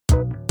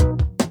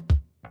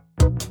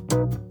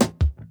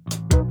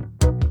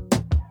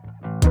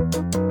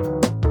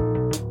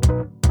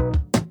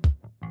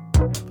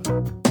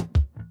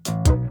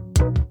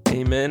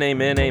Amen,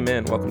 amen,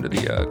 amen. Welcome to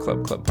the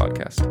Club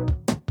podcast.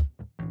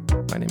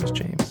 My name is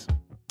James.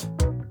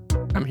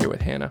 I'm here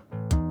with Hannah.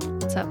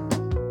 What's up?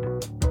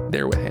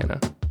 There with Hannah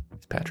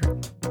is Patrick.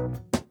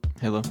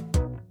 Hello.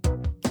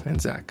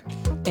 And Zach.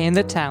 And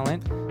the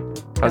talent.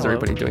 How's Hello.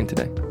 everybody doing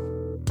today?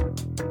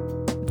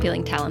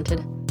 Feeling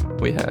talented.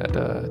 We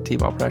had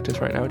T-ball practice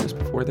right now just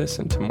before this,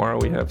 and tomorrow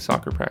we have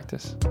soccer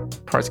practice.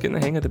 Hart's getting the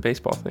hang of the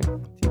baseball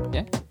thing.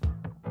 Yeah.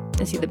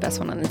 Is he the best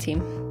one on the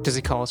team? Does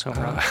he call us home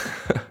run?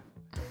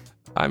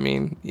 I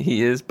mean,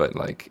 he is, but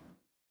like,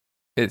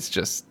 it's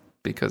just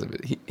because of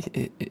it.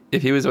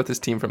 If he was with his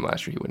team from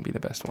last year, he wouldn't be the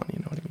best one. You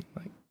know what I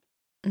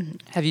mean?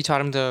 Like, Have you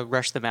taught him to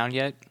rush the mound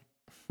yet?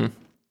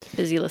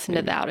 Busy listening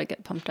to Thou to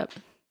get pumped up.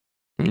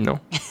 no.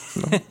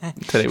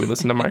 Today we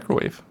listened to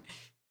Microwave.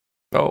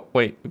 Oh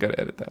wait, we got to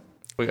edit that.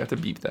 We got to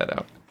beep that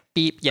out.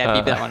 Beep. Yeah,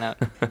 beep that one out.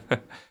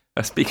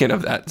 Speaking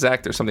of that,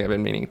 Zach, there's something I've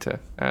been meaning to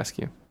ask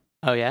you.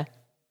 Oh, yeah?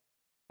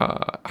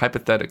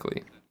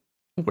 Hypothetically,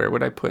 where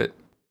would I put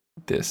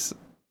this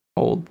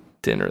old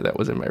dinner that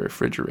was in my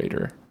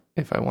refrigerator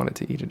if I wanted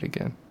to eat it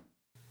again?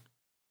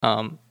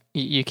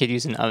 You could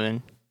use an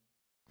oven.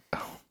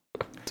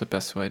 It's the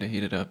best way to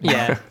heat it up.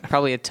 Yeah,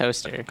 probably a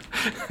toaster.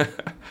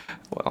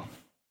 Well,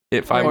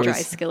 if I Or a dry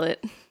was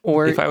skillet.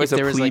 Or if I was a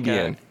there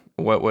plebeian,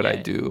 what would I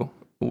Yeah. do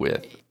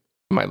with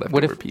my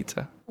leftover if-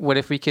 pizza? What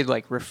if we could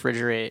like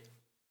refrigerate,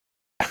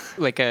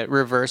 like a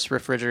reverse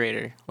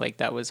refrigerator, like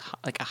that was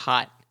like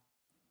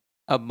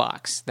a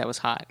box that was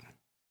hot.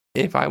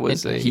 If I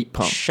was It a heat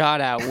pump.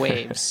 Shot out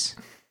waves.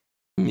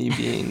 me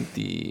being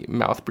the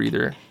mouth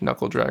breather,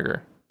 knuckle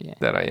dragger Yeah.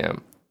 that I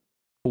am,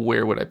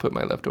 where would I put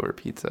my leftover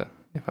pizza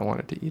if I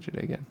wanted to eat it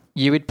again?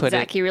 You would put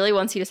Zach, it. he really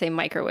wants you to say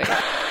microwave.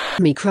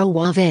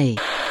 Microwave.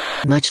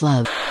 Much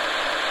love.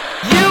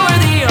 You are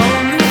the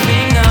only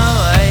thing I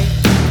like.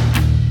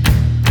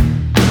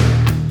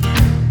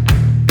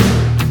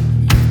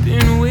 You've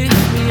been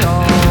with me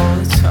all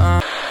the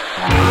time.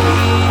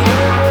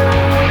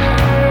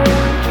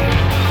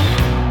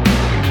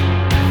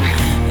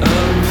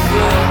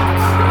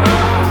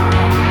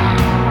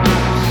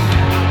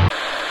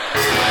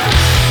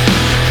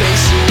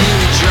 Pacing in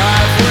the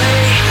driveway,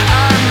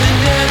 I'm the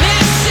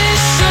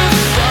nemesis of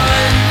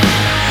fun.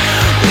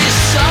 With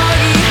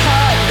soggy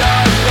hot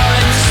dog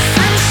buns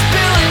from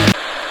spilling.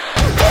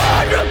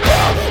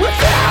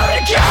 Without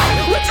a gun,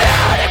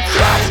 without a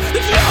crutch,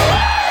 there's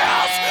nowhere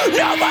else,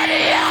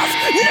 nobody else,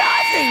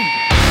 nothing.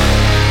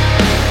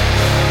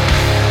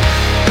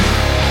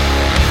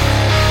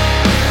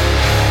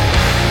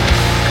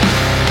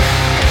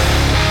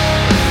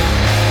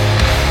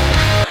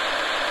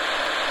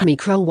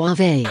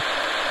 Microwave.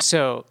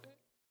 So,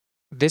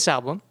 this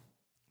album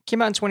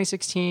came out in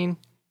 2016,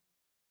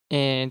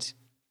 and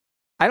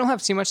I don't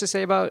have too much to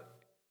say about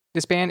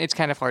this band. It's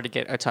kind of hard to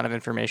get a ton of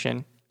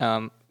information.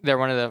 They're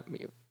one of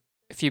the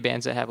few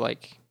bands that have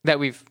that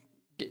we've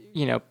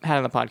had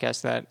on the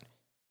podcast that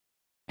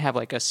have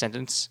like a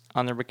sentence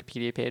on their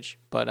Wikipedia page.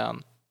 But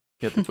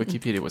Yeah, the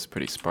Wikipedia was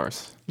pretty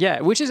sparse.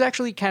 yeah, which is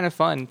actually kind of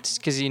fun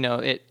because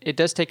it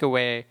does take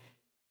away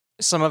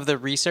some of the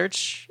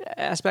research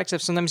aspects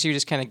of sometimes you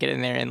just kind of get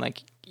in there and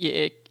like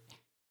it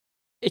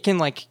can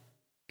like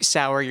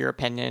sour your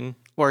opinion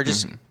or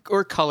just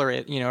or color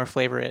it, or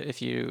flavor it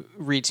if you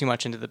read too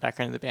much into the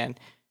background of the band.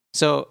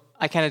 So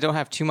I kind of don't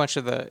have too much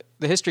of the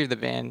history of the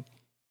band.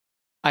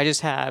 I just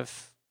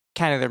have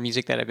kind of their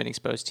music that I've been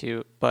exposed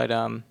to. But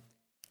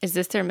Is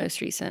this their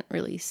most recent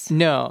release?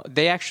 no,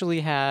 they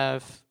actually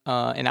have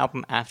an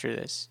album after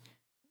this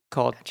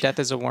called Death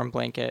is a Warm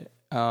Blanket.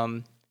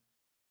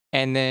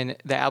 And then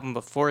the album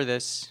before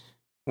this,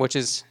 which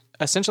is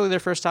essentially their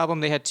first album,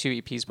 they had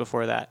 2 EPs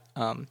before that.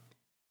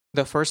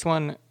 The first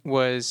one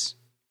was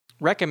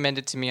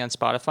recommended to me on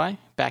Spotify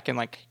back in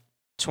like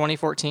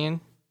 2014,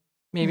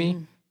 maybe.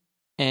 Mhm.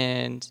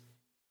 And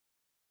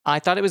I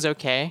thought it was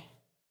okay.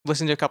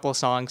 Listened to a couple of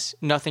songs,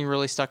 nothing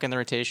really stuck in the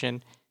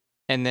rotation.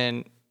 And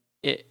then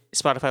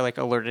Spotify like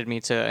alerted me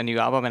to a new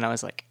album, and I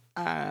was like,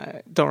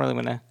 don't really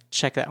want to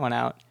check that one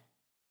out.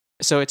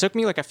 So it took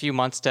me like a few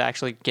months to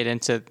actually get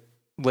into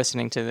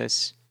listening to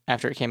this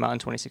after it came out in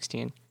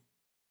 2016.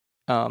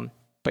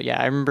 But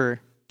yeah, I remember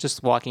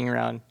just walking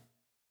around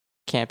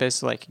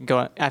campus, like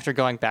after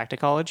going back to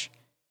college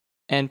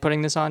and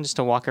putting this on just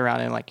to walk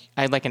around, and like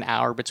I had like an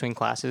hour between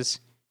classes.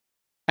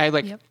 I had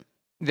like, Yep.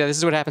 yeah, this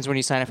is what happens when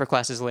you sign up for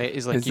classes late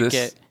is like Is you this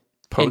get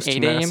post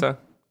 8 a.m.? NASA?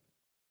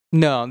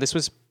 No, this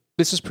was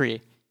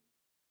pre.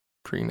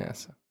 Pre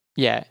NASA.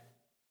 Yeah.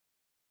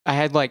 I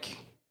had like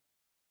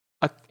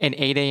an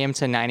 8 a.m.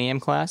 to 9 a.m.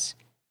 class,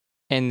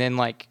 and then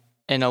like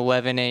an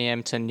 11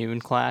 a.m. to noon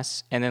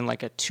class, and then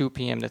like a 2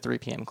 p.m. to 3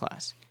 p.m.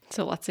 class.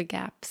 So lots of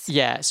gaps.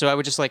 Yeah, so I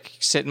would just like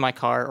sit in my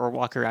car or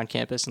walk around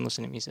campus and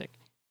listen to music.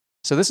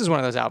 So this is one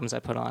of those albums I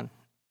put on.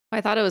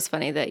 I thought it was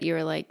funny that you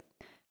were like,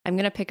 I'm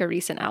gonna pick a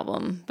recent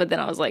album, but then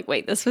I was like,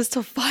 wait, this was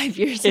still 5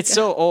 years ago. It's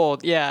so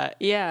old. Yeah.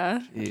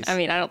 Yeah. Jeez. I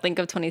mean, I don't think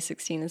of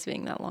 2016 as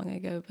being that long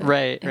ago. But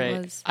Right. it Right.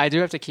 was. I do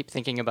have to keep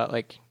thinking about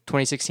like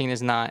 2016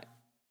 is not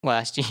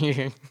last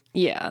year.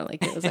 Yeah,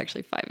 like it was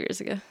actually 5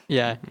 years ago.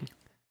 Yeah.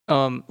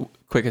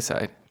 Quick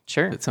aside,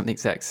 Sure. but something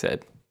Zach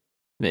said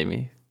made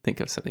me think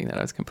of something that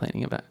I was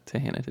complaining about to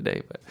Hannah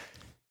today, but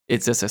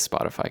it's just a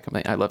Spotify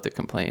complaint. I love to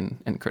complain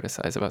and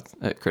criticize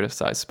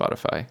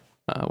Spotify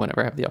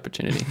whenever I have the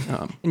opportunity.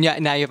 And yeah.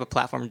 Now you have a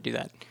platform to do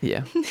that.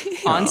 Yeah.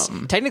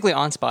 Technically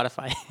on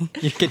Spotify,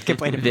 you could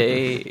complain about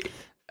it.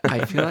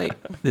 I feel like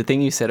the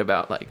thing you said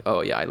about like,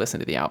 oh yeah, I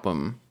listened to the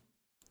album,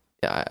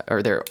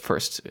 or their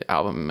first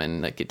album,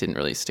 and like it didn't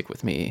really stick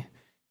with me,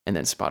 and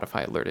then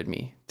Spotify alerted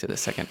me to the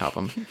second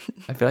album.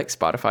 I feel like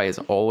Spotify is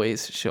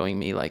always showing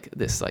me like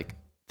this like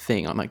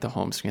thing on like the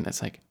home screen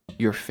that's like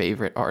your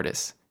favorite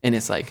artist, and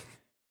it's like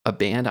a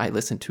band I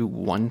listened to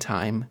one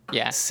time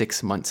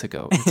 6 months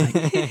ago. It's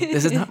like,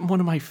 this is not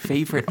one of my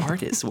favorite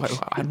artists.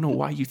 I don't know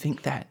why you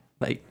think that.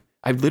 Like,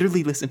 I've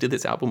literally listened to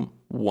this album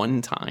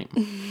one time.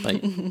 Like,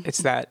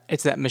 It's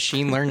that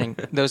machine learning,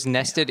 those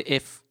nested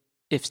if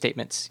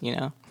statements, you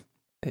know?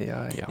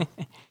 Yeah.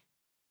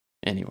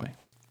 anyway.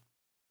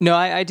 No,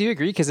 I do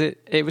agree because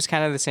it was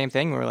kind of the same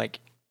thing where like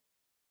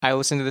I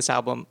listened to this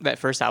album, that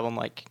first album,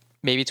 like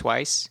maybe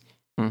twice,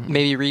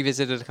 maybe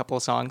revisited a couple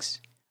of songs.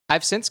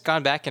 I've since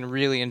gone back and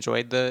really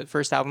enjoyed the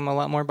first album a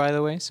lot more, by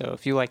the way. So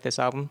if you like this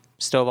album,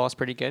 Stovall's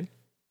pretty good.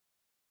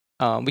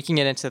 We can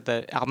get into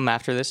the album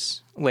after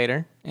this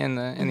later in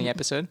the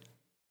episode.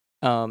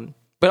 But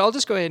I'll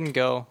just go ahead and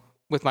go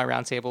with my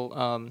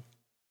roundtable.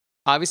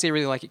 Obviously, I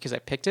really like it because I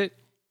picked it.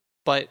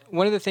 But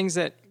one of the things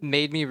that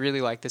made me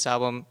really like this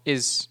album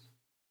is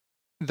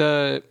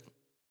I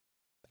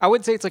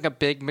would say it's like a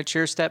big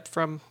mature step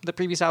from the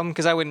previous album,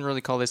 because I wouldn't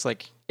really call this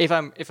like, if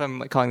I'm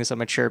like calling this a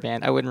mature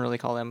band, I wouldn't really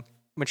call them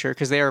mature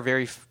because they are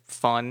very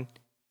fun,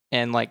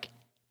 and like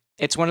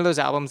it's one of those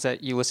albums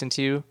that you listen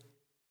to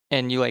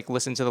and you like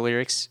listen to the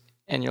lyrics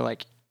and you're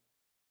like,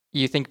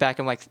 you think back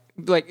and like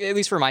at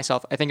least for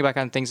myself, I think back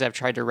on things I've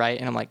tried to write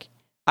and I'm like,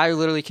 I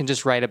literally can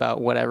just write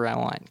about whatever I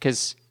want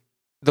because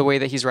the way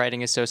that he's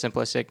writing is so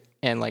simplistic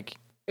and like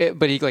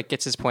but he like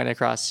gets his point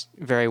across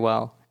very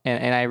well,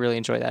 and I really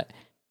enjoy that.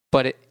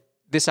 But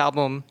this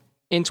album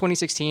in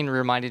 2016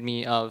 reminded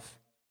me of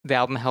the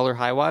album Hell or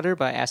High Water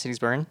by As Cities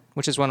Burn,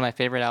 which is one of my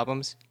favorite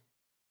albums.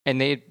 And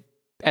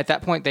at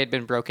that point, they'd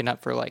been broken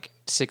up for like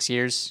 6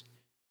 years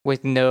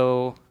with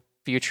no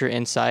future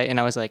insight. And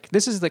I was like,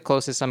 this is the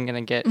closest I'm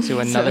going to get to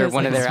another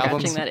one of their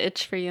albums. Scratching that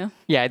itch for you.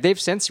 Yeah, they've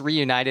since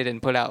reunited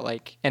and put out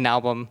like an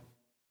album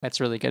that's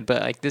really good.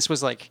 But like this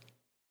was like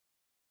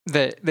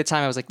the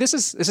time I was like, this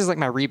is like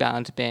my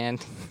rebound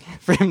band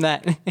from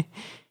that.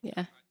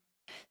 Yeah.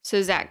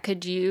 So Zach,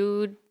 could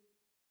you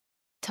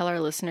tell our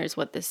listeners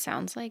what this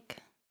sounds like?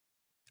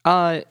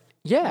 Yeah.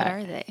 What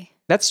are they?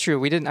 That's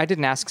true. I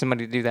didn't ask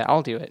somebody to do that.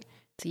 I'll do it.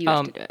 So you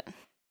have to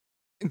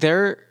do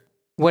it.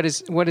 What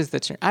is the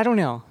term? I don't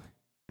know.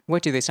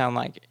 What do they sound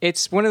like?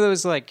 It's one of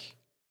those like,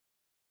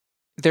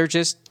 they're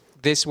just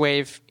this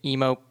wave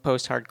emo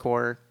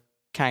post-hardcore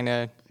kind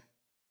of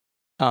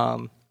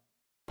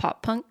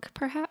Pop punk,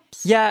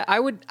 perhaps? Yeah, I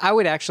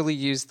would actually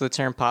use the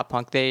term pop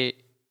punk. They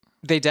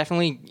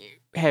definitely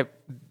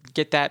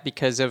get that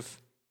because of,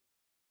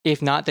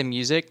 if not the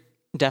music,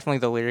 definitely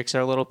the lyrics are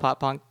a little pop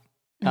punk.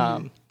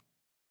 Not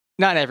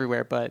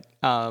everywhere, but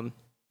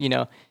you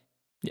know.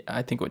 Yeah,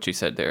 I think what you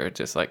said there,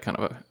 just like kind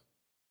of a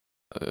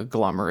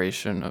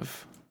agglomeration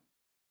of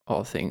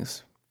all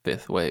things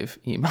fifth wave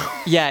emo.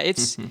 Yeah,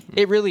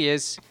 it really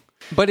is.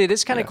 But it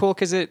is kind of cool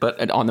because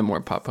But on the more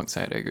pop punk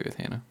side, I agree with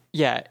Hannah.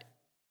 Yeah,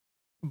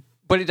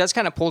 but it does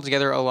kind of pull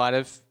together a lot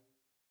of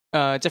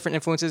different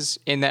influences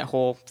in that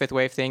whole fifth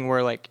wave thing.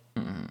 Where like,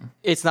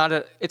 it's not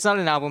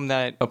an album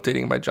that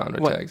Updating my genre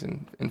tags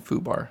in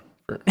FooBar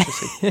for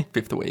just like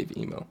fifth wave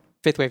emo.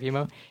 Fifth wave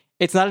emo.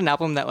 It's not an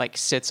album that like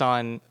sits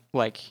on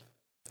like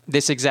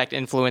this exact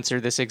influence or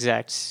this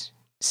exact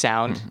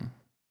sound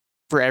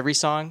for every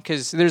song,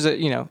 because there's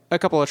a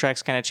couple of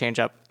tracks kind of change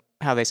up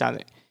how they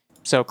sound.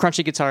 So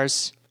crunchy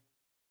guitars,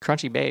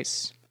 crunchy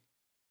bass,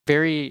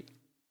 very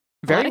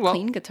well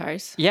clean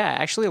guitars. Yeah,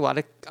 actually a lot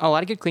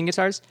of good clean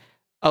guitars.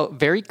 A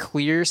very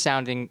clear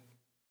sounding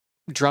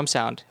drum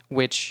sound,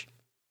 which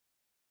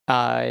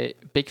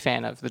big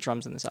fan of the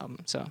drums in this album.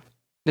 So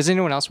does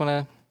anyone else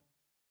want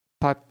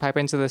to pipe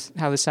into this,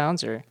 how this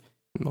sounds, or?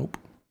 Nope.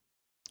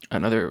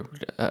 Another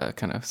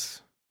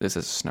this is a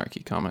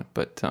snarky comment,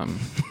 but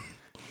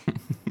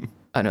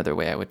another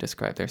way I would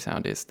describe their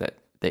sound is that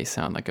they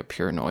sound like a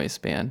Pure Noise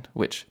band,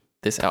 which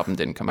this album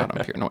didn't come out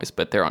on Pure Noise,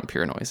 but they're on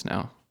Pure Noise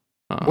now.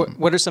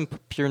 What are some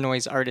Pure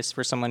Noise artists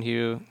for someone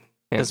who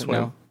doesn't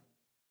know?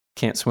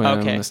 Can't Swim,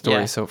 Okay, The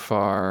Story yeah. So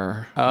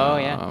Far. Oh,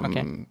 yeah,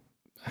 okay.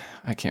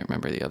 I can't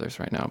remember the others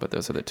right now, but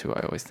those are the two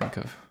I always think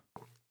of.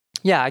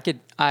 Yeah, I could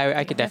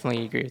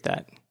definitely agree with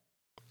that.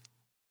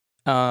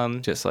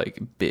 Just like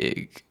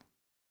big,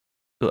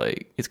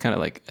 like it's kind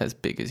of like as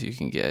big as you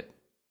can get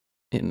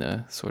in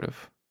the sort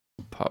of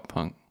pop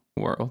punk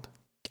world.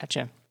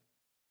 Gotcha.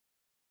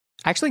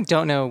 I actually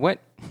don't know what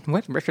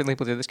record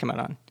label did this come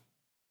out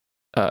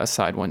on.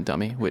 Side One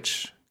Dummy,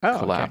 which Oh, okay.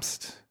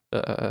 collapsed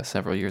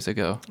several years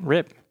ago.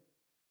 RIP.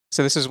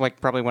 So this is like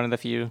probably one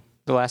of the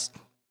last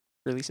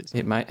releases.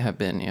 It might have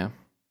been, yeah.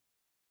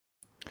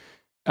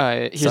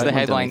 Here's Side the One Dummy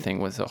headline. thing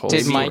was a whole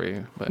Did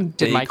story, but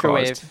Did They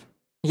Microwave? caused-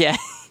 Yeah.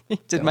 Did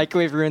Yeah.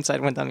 Microwave ruin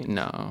Side One Dummy?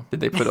 no. Did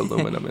they put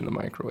aluminum in the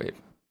microwave?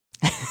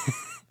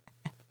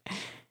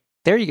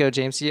 There you go,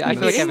 James. I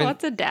feel like I've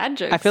lots of dad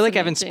jokes. I feel like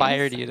tonight, I've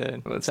inspired James. you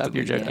to Let's up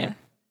your do joke that. game.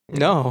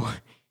 No.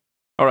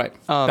 All right,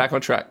 Um, back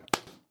on track.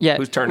 Yeah.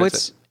 Whose turn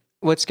is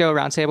Let's go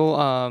round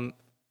table.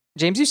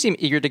 James, you seem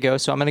eager to go,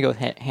 so I'm gonna go with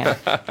Hannah.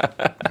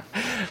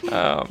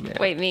 Oh man.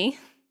 Wait, me?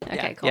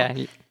 Okay, cool.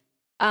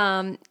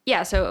 Yeah.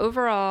 Yeah, so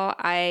overall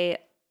I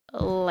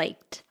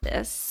liked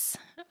this.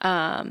 Ooh,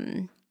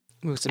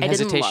 some I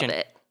hesitation.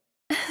 didn't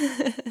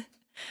love it.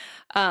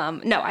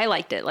 No, I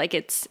liked it. Like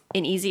it's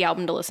an easy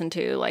album to listen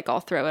to. Like I'll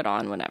throw it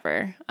on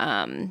whenever.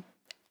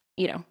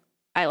 You know,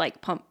 I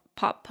like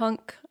pop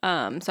punk.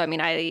 So I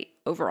mean, I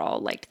overall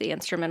liked the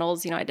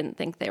instrumentals. You know, I didn't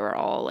think they were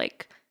all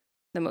like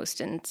the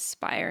most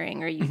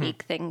inspiring or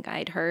unique thing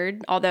I'd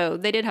heard. Although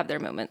they did have their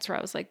moments where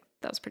I was like,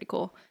 that was pretty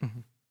cool.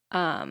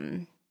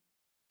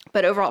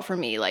 But overall for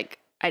me, like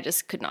I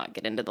just could not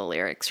get into the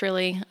lyrics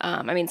really.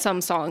 I mean,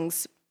 some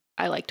songs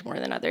I liked more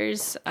than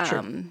others.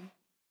 Sure.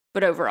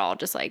 But overall,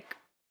 just like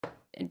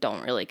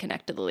don't really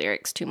connect to the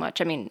lyrics too much.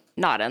 I mean,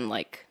 not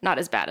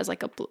as bad as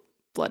like a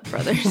Blood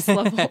Brothers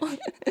level.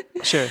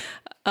 Sure.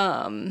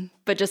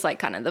 But just like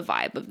kind of the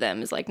vibe of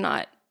them is like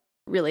not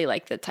really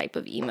like the type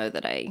of emo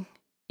that I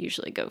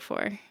usually go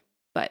for.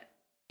 But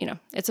you know,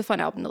 it's a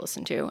fun album to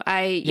listen to.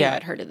 I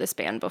had heard of this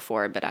band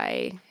before, but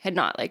I had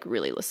not like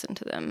really listened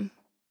to them.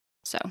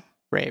 So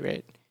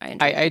Right. I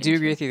I do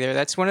agree with you there.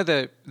 That's one of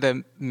the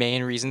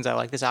main reasons I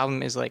like this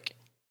album is like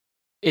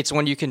it's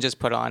one you can just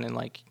put on and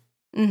like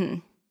Mm-hmm.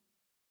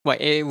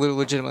 it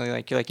legitimately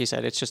like you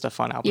said, it's just a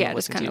fun album. Yeah, to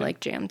just listen kind of to. like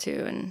jam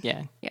to and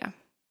yeah.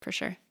 for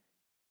sure.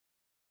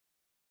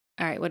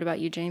 All right, what about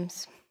you,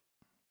 James?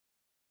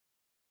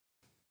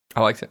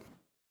 I liked it.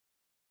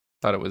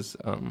 Thought it was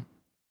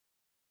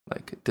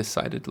like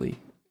decidedly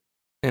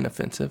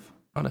unoffensive,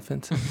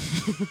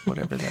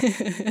 whatever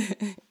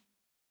that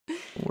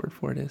word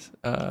for it is.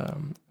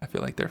 I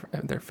feel like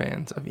they're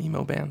fans of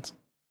emo bands.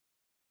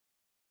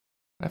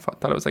 I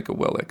thought it was like a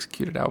well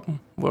executed album,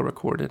 well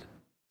recorded.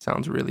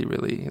 Sounds really,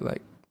 really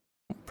like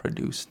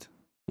produced,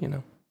 you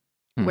know.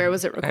 Where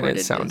was it And recorded? it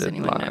Does sounded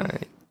anyone know?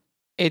 like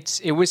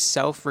It was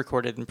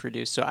self-recorded and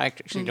produced, so I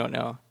actually don't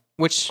know.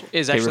 Which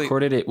is They actually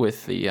recorded it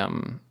with the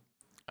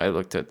I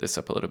looked at this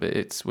up a little bit.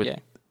 It's with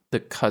the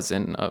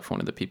cousin of one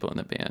of the people in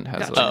the band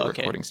has Gotcha. like a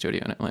okay. recording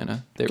studio in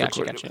Atlanta. They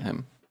Gotcha, recorded gotcha. it with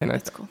him. and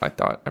That's cool. I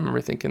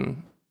remember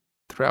thinking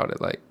throughout it,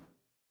 like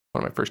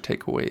one of my first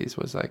takeaways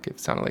was like it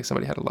sounded like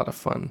somebody had a lot of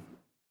fun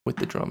with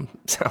the drum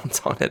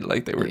sounds on it,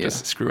 like they were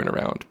just screwing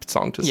around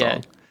song to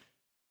song.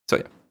 So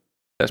yeah,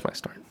 that's my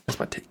start. That's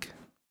my take.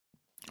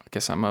 I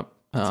guess I'm up.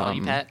 That's all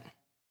you, Pat.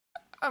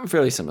 I'm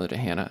fairly similar to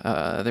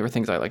Hannah. There were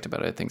things I liked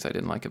about it, things I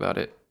didn't like about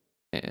it.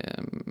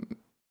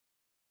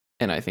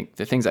 And I think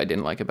the things I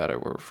didn't like about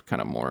it were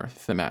kind of more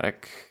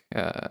thematic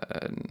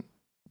and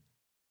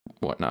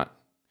whatnot.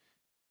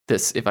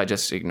 If I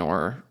just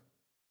ignore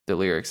the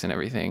lyrics and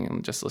everything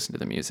and just listen to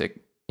the music,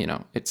 you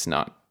know, it's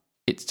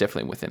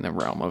definitely within the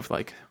realm of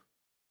like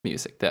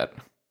music that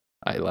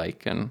I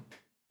like and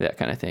that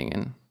kind of thing.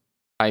 And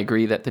I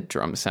agree that the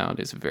drum sound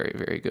is very,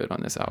 very good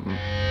on this album.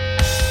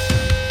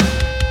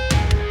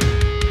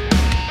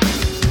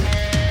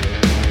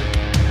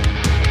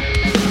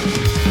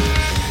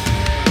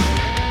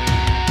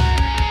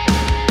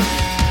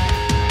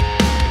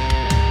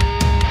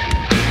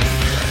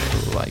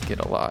 I like it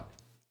a lot.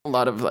 A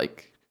lot of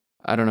like,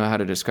 I don't know how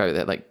to describe it,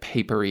 that like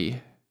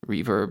papery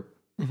reverb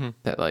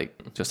that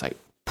like just like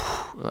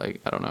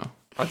I don't know.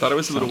 I thought it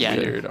was a little Yeah.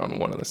 weird on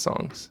one of the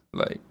songs.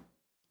 Like,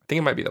 I think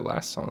it might be the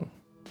last song.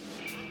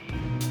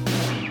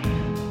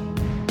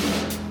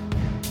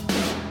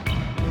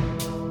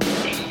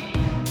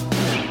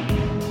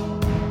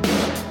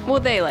 Well,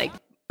 they like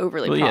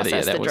overly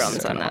process the was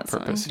drums on kinda that song.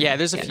 purpose. Yeah,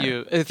 there's a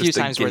few the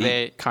times where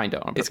gate. they Kind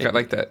of on It's purpose. got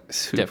like that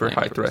super Definitely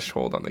on high purpose.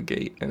 threshold on the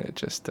gate, and it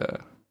just the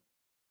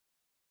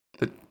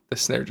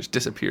snare just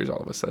disappears all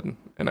of a sudden,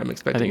 and I'm I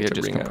expecting think it they're to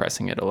just ring out.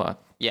 compressing it a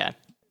lot. yeah.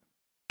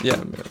 Yeah, I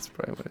mean, that's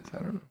probably what it is. I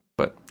don't know,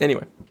 but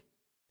anyway,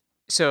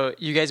 So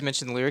you guys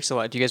mentioned the lyrics a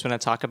lot. Do you guys want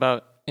to talk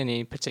about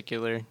any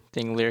particular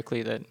thing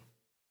lyrically that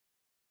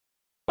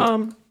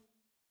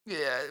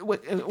Yeah,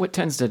 what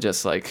tends to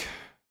just like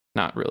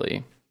not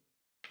really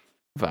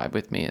vibe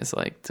with me is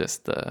like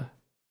just the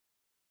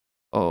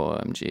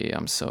OMG,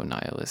 I'm so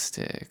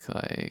nihilistic,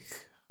 like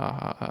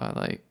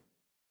like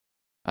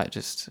I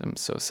just am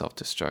so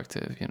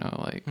self-destructive, you know,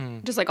 like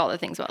Just like all the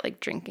things about like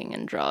drinking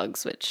and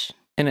drugs, which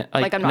and it,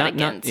 like I'm not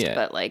against,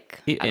 but like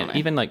I don't know.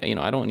 even like, you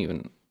know,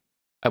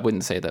 I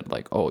wouldn't say that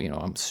like, oh, you know,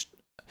 it's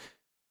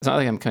not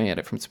like I'm coming at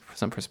it from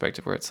some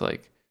perspective where it's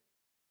like,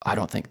 I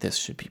don't think this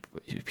should be,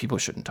 people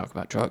shouldn't talk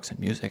about drugs and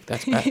music.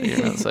 That's bad.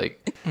 It's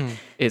like,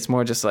 it's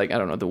more just like, I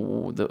don't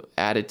know, the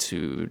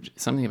attitude,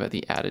 something about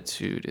the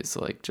attitude is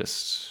like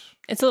just.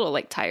 It's a little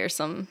like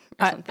tiresome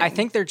or something. I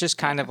think they're just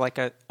kind of like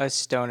a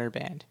stoner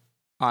band,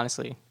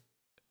 honestly.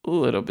 A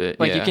little bit.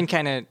 Like yeah. you can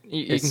kind of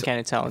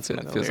tell in some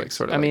of the feels like lyrics.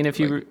 sort of. I mean, like,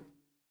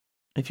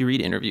 if you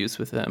read interviews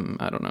with them,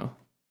 I don't know.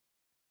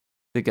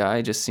 The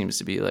guy just seems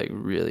to be like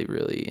really,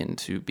 really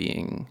into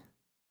being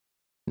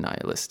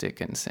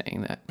nihilistic and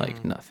saying that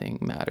like nothing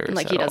matters. And,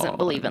 like at he doesn't all.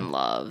 believe in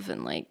love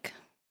and like.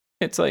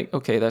 It's like,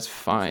 okay, that's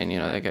fine. You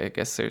know, like I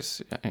guess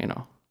there's, you know,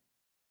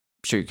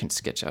 I'm sure you can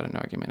sketch out an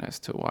argument as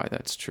to why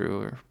that's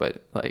true,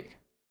 but like,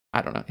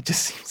 I don't know. It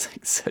just seems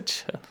like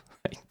such a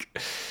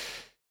like,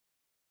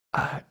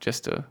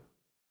 just a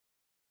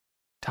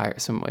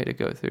tiresome way to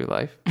go through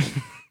life.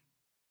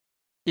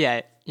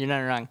 Yeah, you're not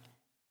wrong.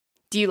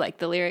 Do you like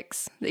the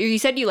lyrics? You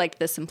said you liked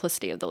the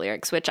simplicity of the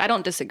lyrics, which I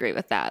don't disagree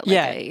with that. Like,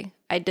 Yeah.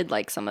 I did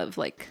like some of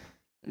like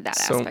that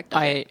So aspect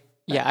of it.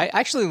 I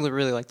actually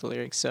really like the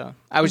lyrics, so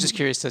I was just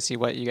curious to see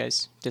what you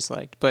guys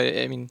disliked. But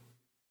I mean,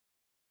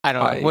 I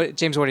don't know.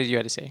 James, what did you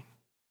have to say?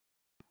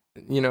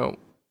 You know,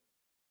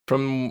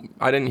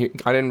 I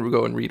didn't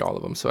go and read all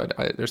of them, so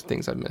there's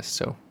things I missed.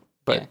 So,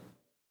 but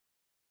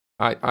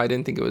I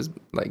didn't think it was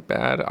like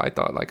bad. I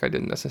thought like I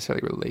didn't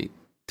necessarily relate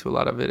to a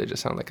lot of it. It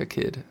just sounded like a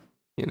kid,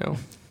 you know,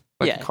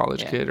 like a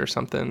college kid or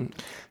something.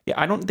 Yeah,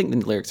 I don't think the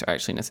lyrics are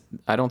actually.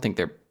 I don't think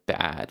they're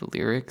bad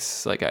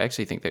lyrics. Like I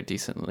actually think they're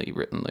decently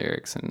written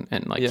lyrics, and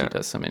like he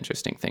does some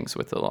interesting things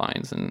with the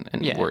lines and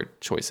word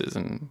choices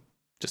and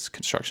just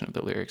construction of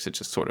the lyrics. It's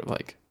just sort of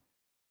like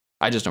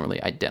I just don't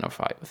really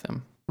identify with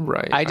them.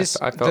 Right. I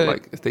felt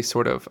like they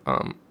sort of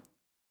I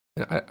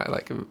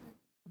like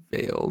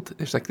veiled.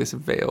 There's like this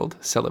veiled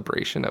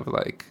celebration of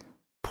like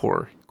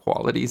poor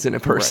qualities in a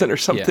person or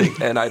something,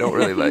 and I don't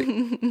really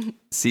like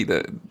see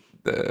the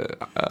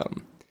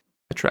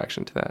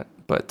attraction to that.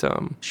 But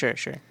Sure.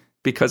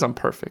 because I'm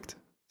perfect.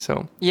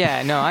 So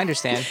Yeah, no, I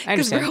understand.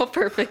 Because we're all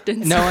perfect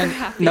and No one-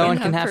 happy no and one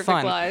can have perfect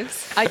fun.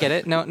 lives. I get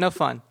it. No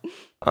fun.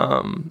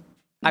 I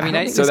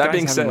mean, so that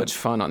being having said, much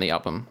fun on the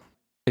album.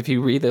 If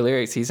you read the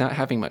lyrics, he's not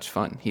having much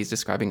fun. He's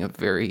describing a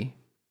very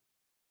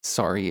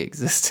sorry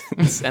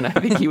existence, and I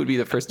think he would be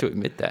the first to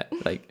admit that.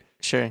 Like,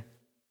 Sure,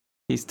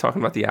 he's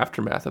talking about the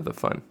aftermath of the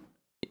fun.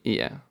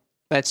 yeah,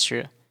 that's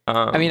true.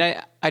 I mean,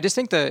 I just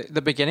think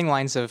the beginning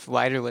lines of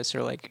Lighterless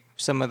are like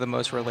some of the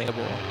most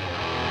relatable.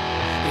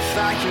 If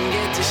I can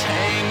get this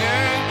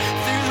hanger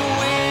through the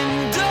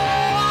window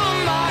of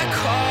my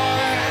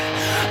car,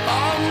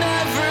 I'll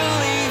never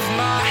leave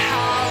my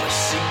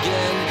house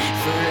again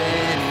for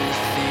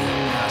anything,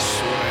 I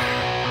swear.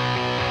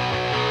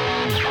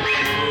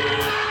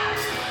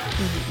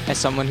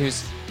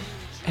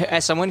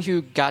 As someone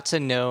who got to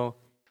know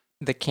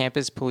the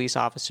campus police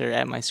officer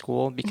at my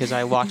school because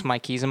I locked my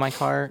keys in my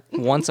car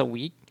once a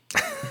week.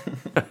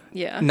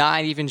 Yeah.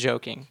 Not even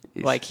joking.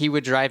 Like he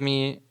would drive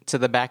me to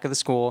the back of the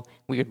school.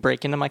 We would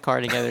break into my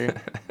car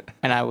together,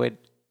 and I would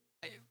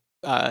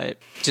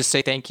just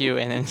say thank you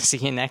and then see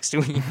you next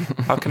week.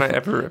 How can I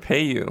ever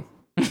repay you?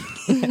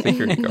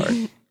 Security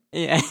guard.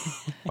 Yeah.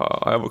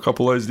 I have a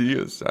couple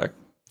ideas, Zach.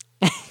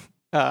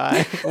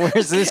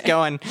 Where's this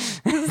going?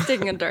 This is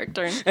taking a dark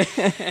turn.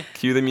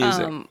 Cue the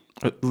music.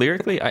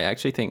 lyrically, I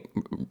actually think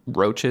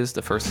Roaches,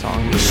 the first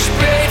song.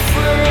 Spray for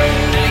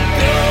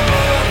indigo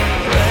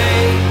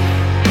rain,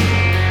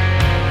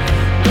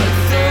 but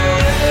the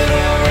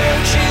little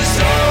roaches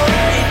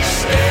always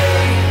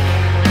stay.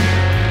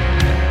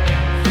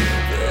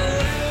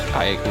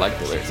 I like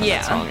the lyrics on Yeah,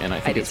 that song, and I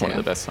think do it's one of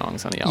too. the best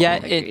songs on the album. Yeah,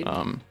 Agreed.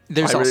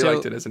 there's I really also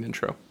liked it as an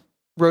intro.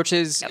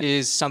 Roaches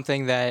is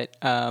something that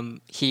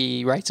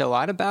he writes a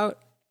lot about.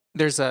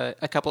 There's a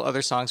couple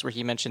other songs where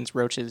he mentions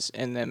roaches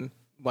in them.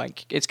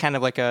 Like it's kind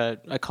of like a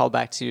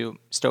callback to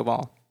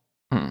Stovall.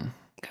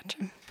 Gotcha.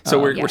 So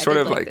Yeah, we're I sort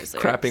did of like like those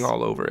crapping lyrics.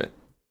 all over it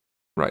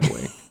right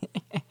away.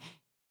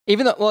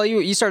 Even though, well,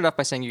 you started off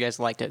by saying you guys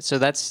liked it, so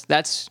that's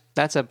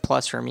a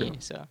plus for me.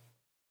 So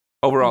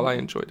Overall, I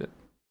enjoyed it.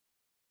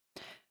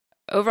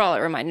 Overall, it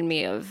reminded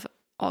me of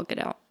All Get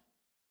Out.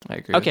 I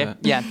agree with okay, that.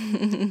 yeah,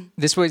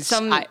 this was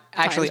I actually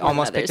Sometimes more than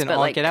almost picked others, an but, All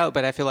like- Get Out,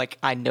 but I feel like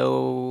I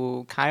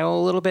know Kyle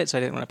a little bit, so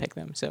I didn't want to pick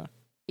them. So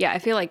Yeah, I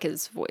feel like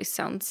his voice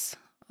sounds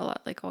a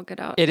lot like All Get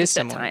Out. It is just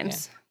at similar,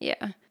 times. Yeah.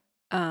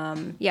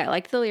 Yeah, I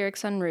liked the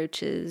lyrics on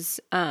Roaches.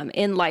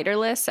 In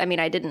Lighterless, I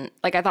mean, I didn't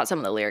like. I thought some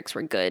of the lyrics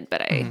were good,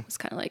 but I was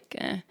kind of like,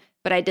 eh.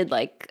 But I did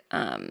like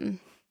the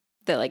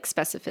like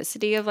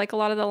specificity of like a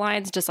lot of the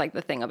lines, just like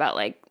the thing about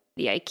like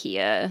the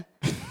IKEA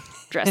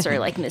dresser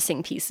like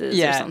missing pieces or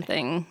Yeah.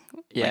 something.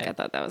 Yeah. Like I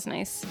thought that was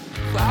nice.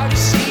 Cloudy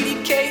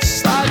CDK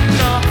sliding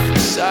off the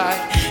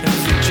side, and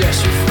the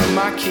dresser from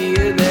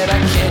IKEA that I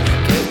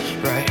can't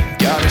get right.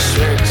 Gotta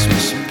swear it's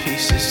missing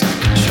pieces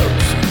like a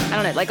choke. I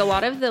don't know, like a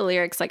lot of the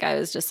lyrics, like I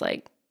was just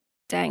like,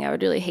 dang, I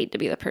would really hate to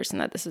be the person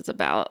that this is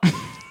about.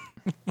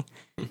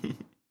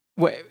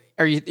 what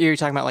you're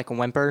talking about? Like a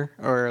whimper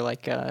or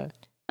like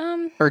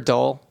or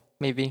dull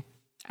maybe?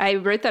 I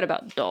wrote that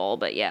about Dull,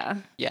 but yeah.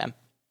 Yeah.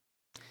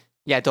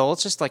 Yeah, Dole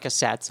is just like a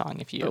sad song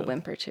if you A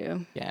whimper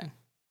too. yeah.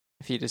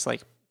 If you just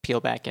like peel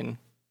back and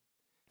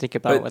think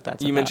about what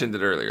that's you about. mentioned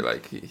it earlier,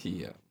 like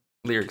he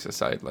lyrics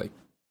aside, like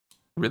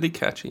really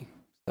catchy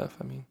stuff.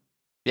 I mean,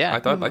 Yeah. I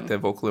thought like the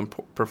vocal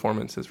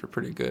performances were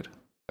pretty good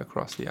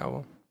across the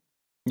album.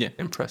 Yeah.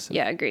 Impressive.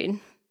 Yeah, agreed.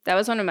 That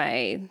was one of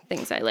my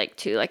things I liked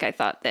too. Like I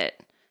thought that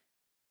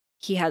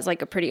he has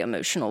like a pretty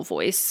emotional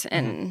voice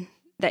and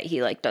that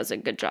he like does a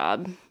good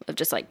job of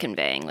just like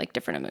conveying like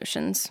different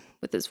emotions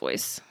with his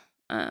voice.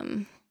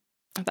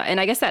 I thought, and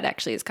I guess that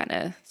actually is kind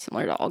of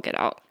similar to All Get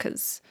Out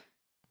because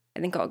I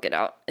think All Get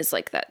Out is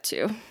like that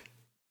too.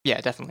 Yeah,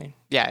 definitely.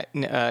 Yeah,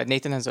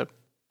 Nathan has an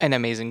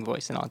amazing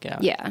voice in All Get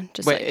Out. Yeah,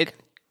 just But like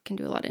can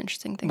do a lot of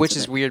interesting things. Which with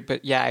is it. weird,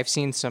 but yeah, I've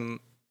seen some.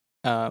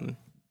 I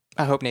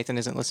hope Nathan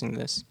isn't listening to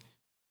this,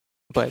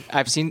 but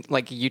I've seen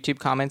like YouTube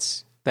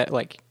comments that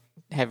like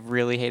have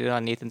really hated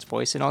on Nathan's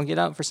voice in All Get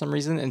Out for some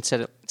reason and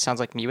said it sounds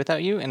like Me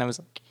Without You, and I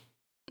was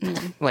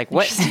like,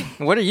 what?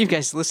 What are you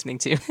guys listening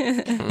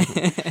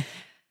to?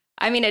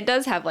 I mean, it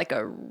does have like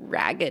a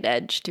ragged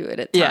edge to it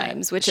at Yeah,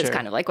 times, which is sure.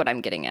 kind of like what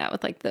I'm getting at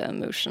with like the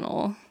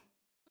emotional,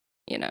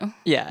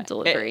 Yeah,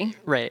 delivery.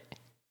 right.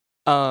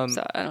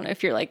 So I don't know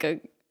if you're like a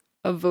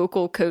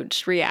vocal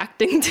coach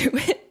reacting to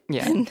it.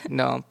 Yeah,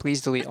 no,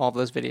 please delete all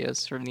those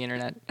videos from the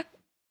internet.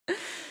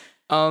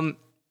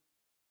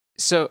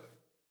 So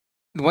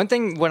one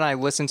thing when I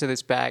listened to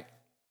this back,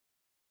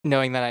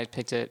 knowing that I had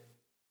picked it,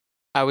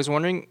 I was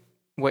wondering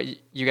what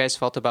you guys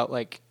felt about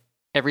like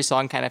every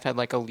song kind of had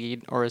like a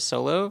lead or a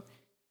solo,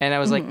 and I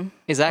was like,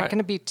 is that going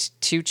to be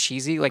too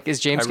cheesy? Like, is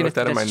James I going wrote to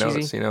that think in my that's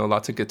notes. cheesy?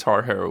 Lots of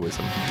guitar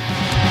heroism.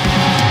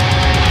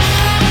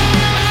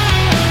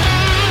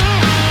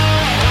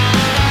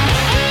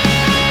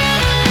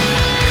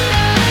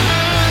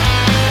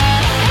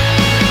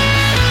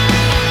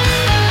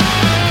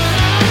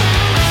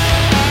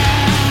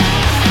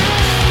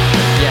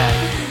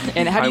 Yeah.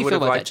 And how do I you would feel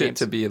have about liked that, it James?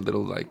 to be a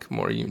little like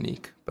more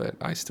unique, but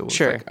I still was,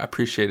 Sure. like,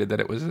 appreciated that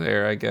it was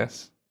there. I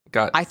guess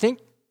I think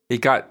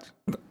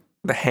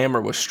the hammer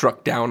was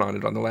struck down on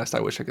it on the last I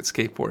Wish I Could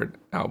Skateboard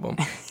album.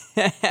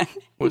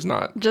 Was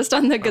not. Just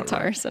on the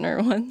Guitar Center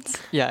ones.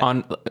 yeah.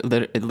 On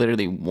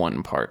literally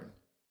one part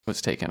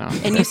was taken out,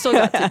 And you still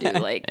got to do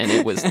like, and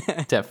it was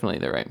definitely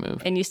the right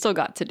move. and you still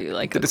got to do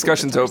like The a cool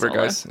discussion's guitar over,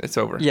 solo. guys. It's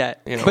over. Yeah,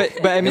 You know,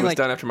 but I it mean, was like,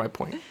 done after my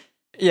point.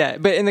 yeah,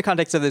 but in the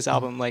context of this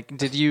album, like,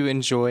 did you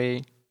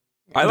enjoy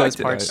I those liked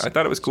it. parts? I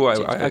thought it was cool.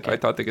 Okay. I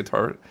thought the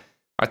guitar.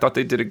 I thought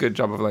they did a good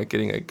job of like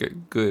getting a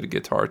good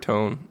guitar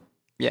tone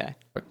Yeah,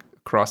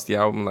 across the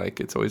album. Like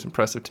it's always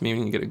impressive to me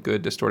when you get a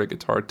good distorted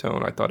guitar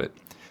tone. I thought it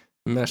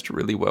meshed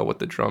really well with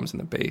the drums and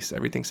the bass.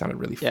 Everything sounded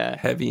really Yeah.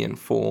 heavy and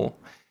full.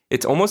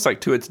 It's almost like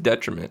to its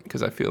detriment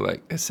because I feel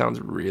like it sounds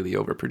really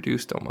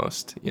overproduced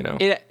almost,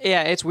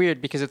 it's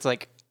weird because it's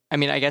like, I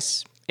mean, I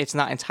guess it's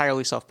not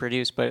entirely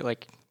self-produced, but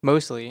like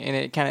mostly, and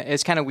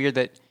it's kind of weird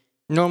that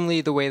normally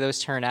the way those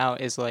turn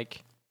out is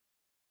like,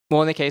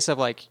 well, in the case of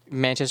like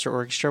Manchester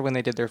Orchestra when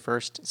they did their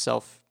first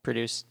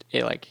self-produced,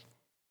 it like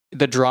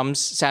the drums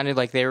sounded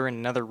like they were in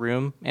another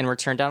room and were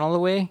turned down all the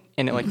way,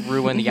 and it like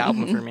ruined the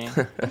album for me.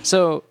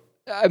 So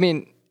I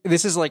mean,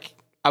 this is like,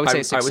 I would say I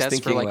was success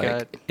thinking for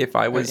like if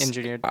I was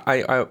engineered.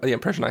 I the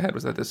impression I had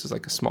was that this was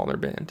like a smaller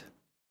band,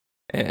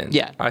 and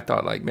Yeah. I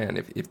thought like, man,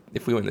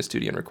 if we went in the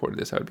studio and recorded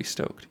this, I would be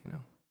stoked,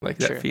 like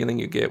that Sure. feeling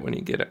you get when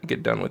you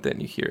get done with it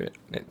and you hear it.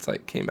 It's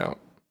like came out.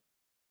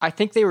 I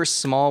think they were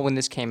small when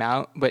this came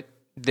out, but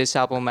this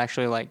album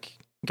actually like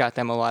got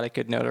them a lot of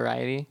good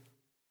notoriety.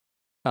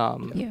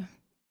 Yeah.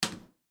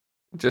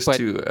 Just But-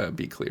 to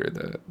be clear,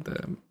 the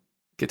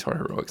guitar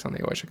heroics on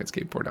the I Wish I Could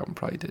Skateboard album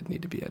probably did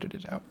need to be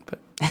edited out, but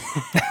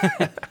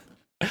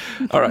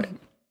all right.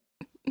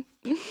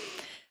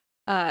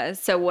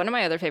 So one of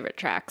my other favorite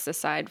tracks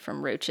aside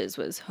from Roaches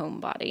was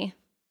Homebody.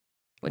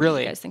 What did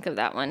Really? you guys think of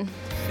that one?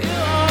 Feel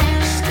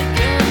I'm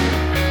sticking,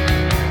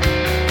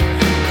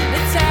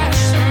 attach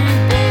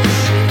some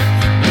bullshit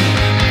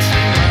meaning to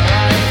my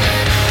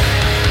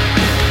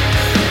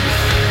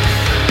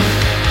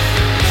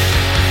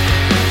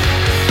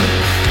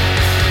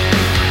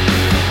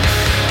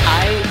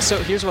life. So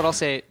here's what I'll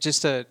say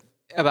just about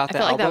I the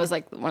feel like album. that was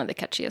like one of the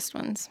catchiest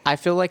ones. I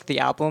feel like the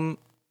album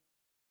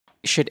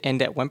should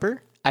end at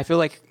Whimper. I feel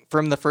like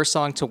from the first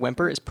song to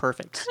Whimper is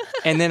perfect.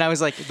 And then I was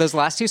like, those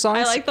last two songs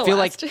I like the feel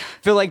last like two.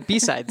 feel like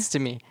B-sides to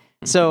me.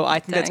 So I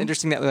think that's Dang.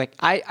 interesting that like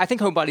I think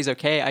Homebody's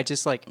okay. I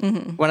just like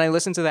when I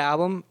listen to the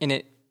album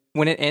and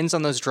when it ends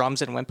on those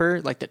drums and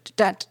Whimper, like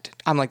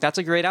I'm like, that's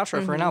a great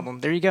outro for an album.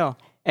 There you go.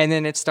 And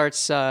then it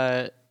starts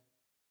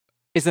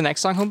is the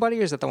next song Homebody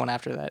or is that the one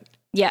after that?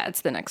 Yeah,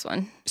 it's the next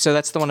one. So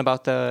that's the one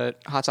about the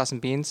hot sauce and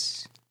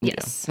beans.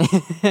 Yes.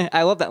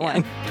 I love that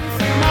line.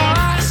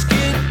 My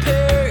skid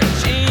pair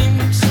of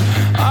jeans.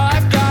 All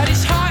I've got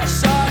is hot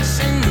sauce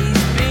and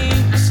these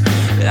beans.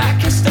 I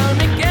can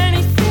stomach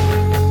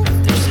anything.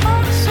 There's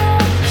hot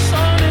sauce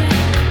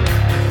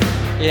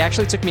on it. It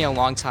actually took me a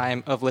long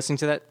time of listening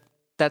to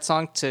that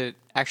song to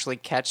actually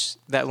catch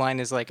that line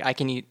is like I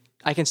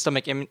can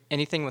stomach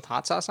anything with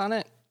hot sauce on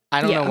it.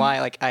 I don't know Yeah. why.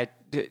 Like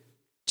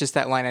just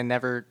that line I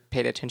never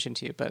paid attention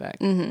to, but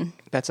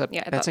that's a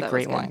Yeah, I that's thought a that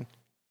great was good. line.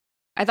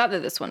 I thought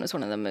that this one was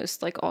one of the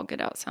most like all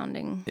get out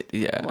sounding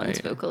Yeah. ones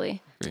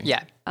vocally.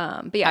 Yeah.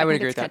 But yeah, I I, would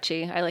think agree it's with that.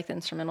 catchy. I like the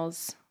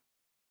instrumentals.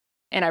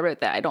 And I wrote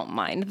that I don't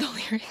mind the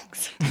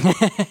lyrics.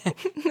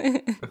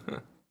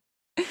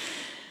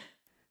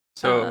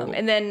 So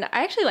And then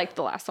I actually liked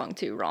the last song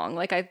too, Wrong.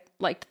 Like I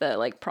liked the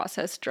like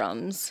processed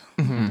drums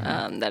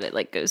that it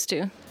like goes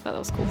to. I thought that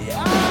was cool.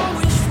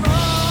 I was wrong.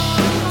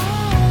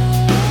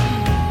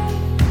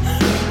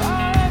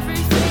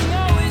 Everything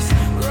I was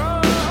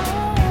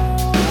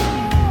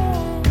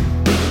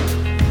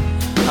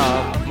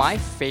wrong. My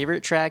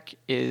favorite track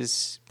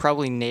is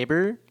probably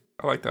Neighbor.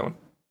 I like that one. I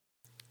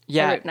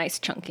Yeah, wrote nice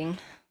chunking.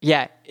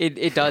 yeah,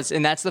 it does,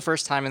 and that's the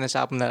first time in this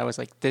album that I was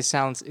like, this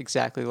sounds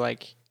exactly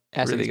like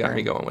Acid Really got Burn.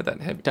 me going with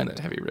that heavy. Dun- That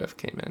heavy riff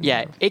came in.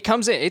 Yeah, it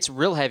comes in. It's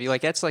real heavy.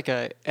 Like that's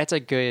a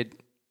good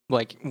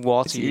like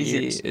wall It's to your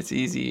easy. ears. It's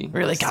easy.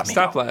 Really got me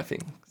Stop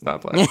laughing.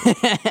 Stop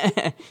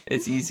laughing.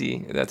 It's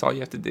easy. That's all you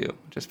have to do.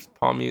 Just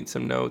palm mute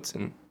some notes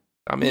and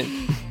I'm in.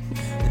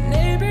 The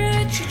neighbor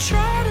that you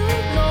try to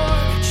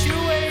ignore, but you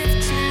wave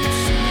to, so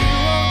you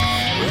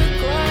won't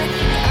look like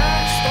an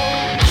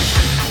asshole.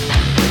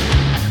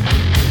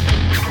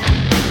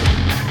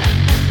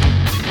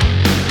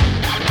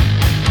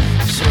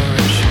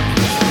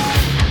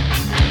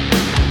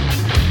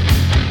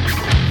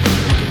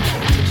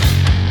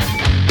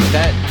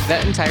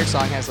 That entire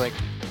song has like,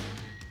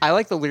 I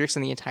like the lyrics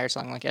in the entire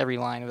song, like every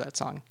line of that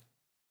song.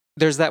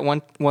 There's that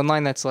one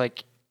line that's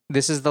like,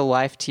 "This is the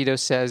life Tito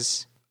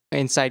says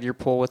inside your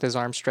pool with his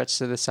arms stretched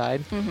to the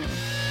side." With these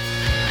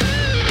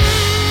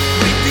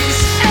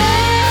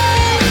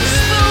hands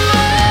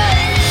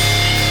away,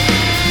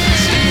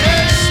 Tito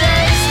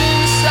says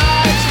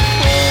inside your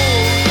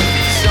pool, with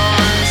his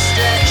arms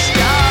stretched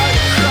out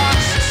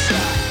across the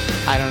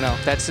side. I don't know.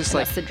 That's just And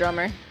like, that's the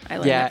drummer. I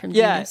learned yeah, that from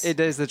yeah. Genius. It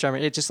is the drummer.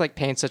 It just like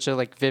paints such a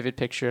like vivid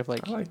picture of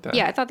like, I like that.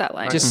 Yeah, I thought that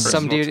line. Nice just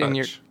some personal dude in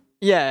your touch.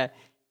 yeah.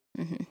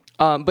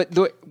 But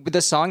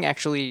the song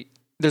actually,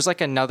 there's like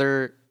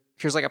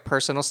here's like a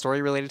personal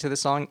story related to the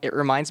song. It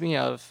reminds me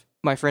of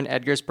my friend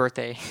Edgar's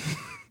birthday.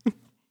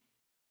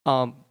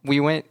 We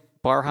went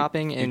bar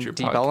hopping in Future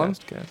Deep Ellum.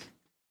 podcast guest.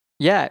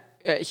 Yeah,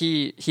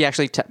 he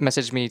actually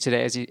messaged me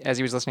today as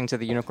he was listening to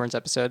the Unicorns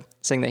episode,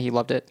 saying that he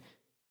loved it.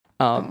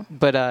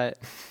 But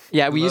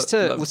yeah, we used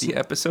to Love listen. the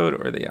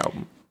episode or the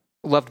album.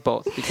 Loved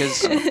both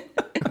because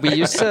we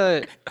used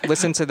to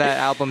listen to that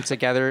album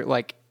together,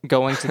 like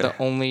going to the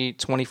only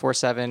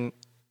 24/7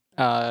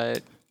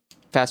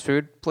 fast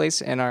food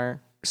place in our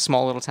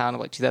small little town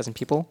of like 2,000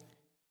 people.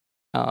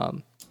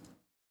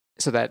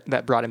 So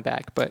that brought him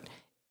back. But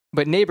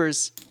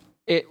Neighbors,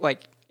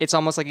 it's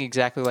almost like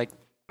exactly like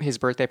his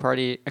birthday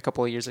party a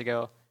couple of years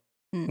ago,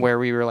 where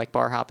we were like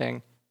bar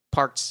hopping,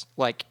 parked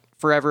like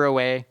forever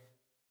away,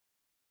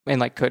 and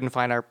like couldn't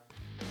find our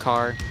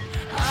car.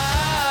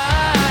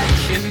 I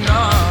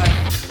cannot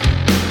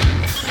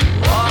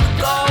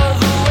walk all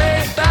the way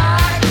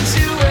back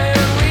to where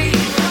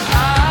I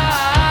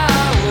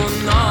will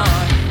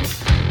not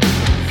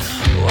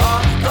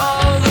walk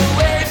all the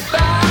way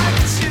back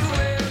to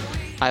where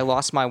I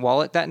lost my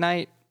wallet that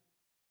night.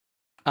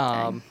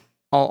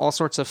 All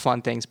sorts of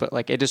fun things, but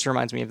like it just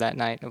reminds me of that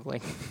night of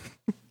like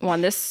Well,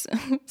 on this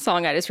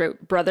song, I just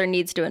wrote, "Brother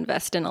needs to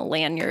invest in a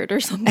lanyard or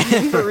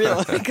something." for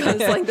real. Because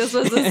like this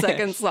was the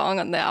second song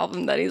on the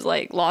album that he's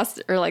like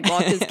lost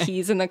his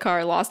keys in the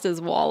car, lost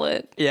his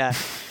wallet. Yeah.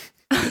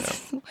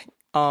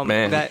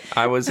 Man, that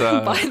I was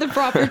Buy the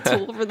proper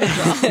tool for the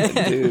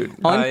job. dude.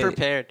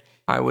 unprepared.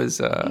 I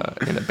was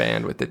in a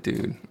band with the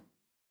dude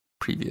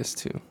previous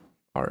to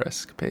our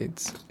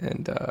escapades,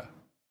 and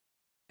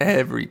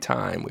every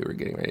time we were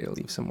getting ready to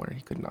leave somewhere,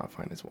 he could not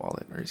find his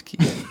wallet or his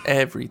keys.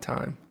 Every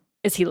time.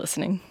 Is he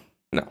listening?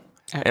 No.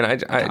 And I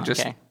Oh, just,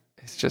 okay.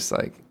 it's just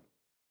like,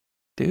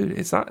 dude,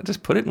 it's not,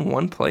 just put it in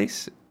one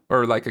place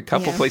or like a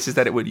couple Yeah. places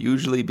that it would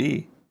usually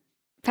be.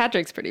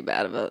 Patrick's pretty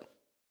bad about.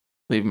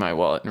 Leave my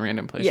wallet in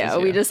random places. Yeah,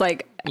 we just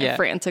like Yeah.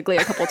 frantically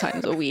a couple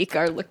times a week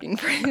are looking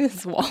for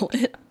his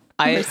wallet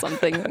or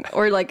something,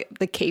 or like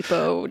the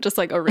capo, just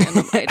like a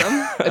random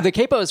item. The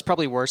capo is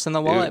probably worse than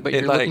the wallet, Dude, but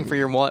it, you're looking like- for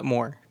your wallet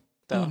more.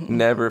 Though.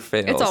 Never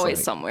fails. It's always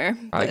like, somewhere.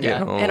 I but- get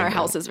home. and our and-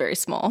 house is very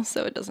small,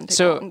 so it doesn't take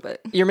So long. But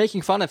you're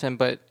making fun of him,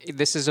 but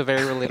this is a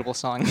very relatable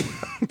song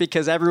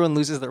because everyone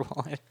loses their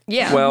wallet.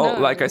 yeah. Well, no,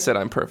 like I said,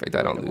 I'm perfect.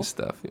 I don't lose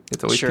stuff.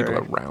 It's always Sure.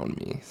 people around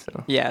me.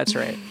 So Yeah, that's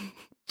right.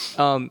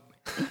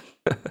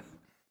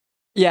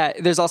 Yeah,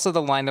 there's also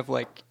the line of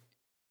like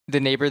the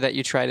neighbor that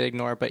you try to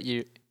ignore, but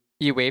you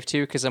wave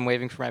to because I'm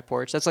waving for my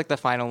porch. That's like the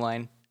final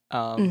line.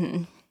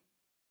 Mhm.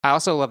 I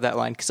also love that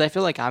line because I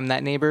feel like I'm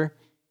that neighbor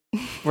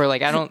where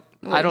like I don't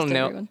Waves to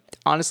know. everyone.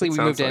 Honestly, It we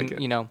moved sounds in,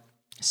 like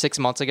it. 6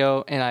 months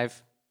ago, and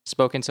I've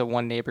spoken to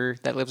one neighbor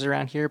that lives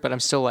around here, but I'm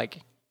still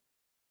like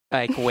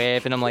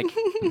wave, and I'm like,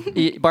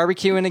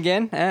 barbecuing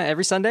again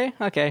every Sunday.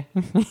 Okay.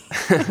 the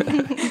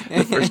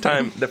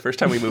first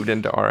time we moved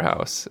into our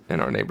house in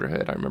our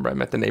neighborhood, I remember I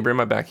met the neighbor in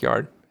my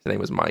backyard. His name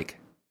was Mike.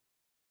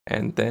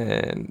 And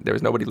then there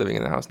was nobody living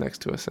in the house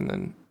next to us. And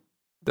then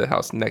the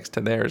house next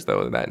to theirs,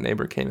 though, that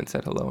neighbor came and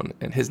said hello,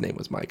 and his name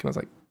was Mike. And I was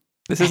like,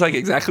 this is like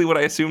exactly what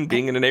I assumed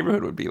being in a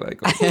neighborhood would be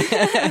like.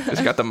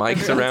 Just got the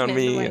mics around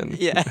me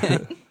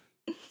and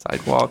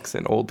sidewalks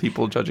and old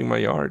people judging my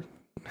yard.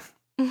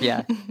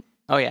 Yeah.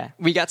 Oh, yeah.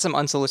 We got some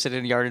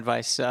unsolicited yard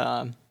advice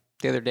the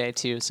other day,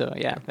 too. So,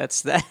 yeah,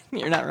 that's that.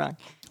 You're not wrong.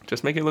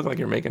 Just make it look like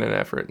you're making an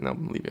effort, and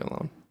they'll leave you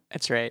alone.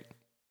 That's right.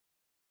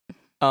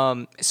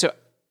 So,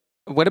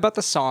 what about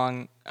the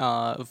song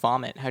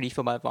Vomit? How do you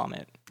feel about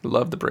Vomit?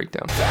 Love the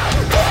breakdown.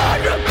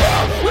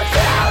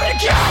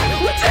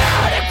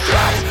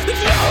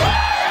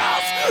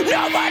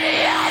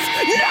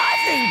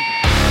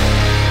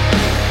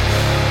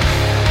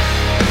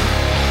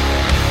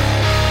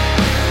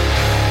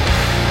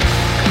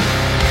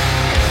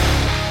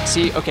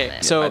 See, okay,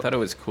 so I thought it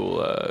was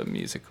cool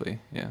musically.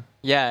 Yeah.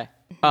 yeah.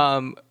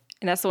 And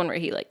that's the one where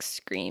he like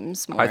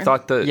screams more. I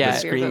thought the Yeah.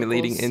 scream Vocals.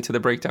 leading into the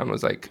breakdown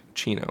was like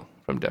Chino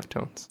from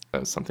Deftones.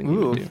 That was something he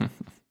would Ooh. do,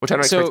 which I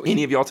don't So expect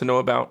any of y'all to know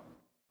about,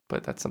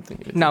 but that's something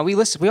he would No, we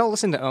all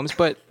listen to Ohms,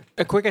 but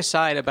a quick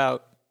aside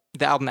about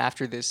the album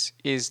after this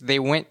is they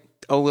went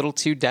a little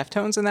too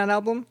Deftones in that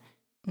album.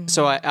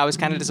 So I was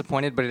kind of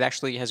disappointed, but it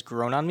actually has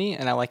grown on me,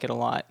 and I like it a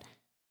lot.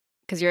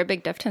 Because you're a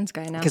big Deftones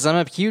guy now. Because I'm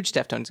a huge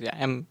Deftones guy.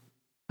 I'm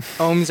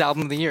Ohms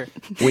album of the year.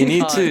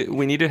 do.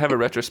 We need to have a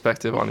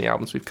retrospective on the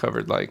albums we've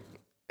covered. Like,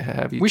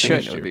 have you We should.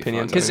 changed That would your be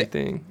opinions fun. on 'Cause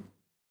anything? Editing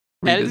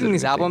Revisit these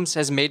anything? albums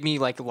has made me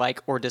like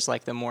or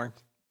dislike them more,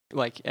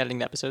 like editing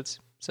the episodes.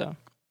 So,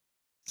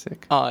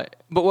 Sick. but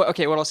what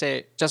I'll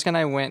say, Jessica and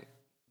I went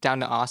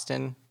down to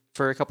Austin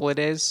for a couple of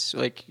days,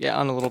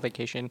 on a little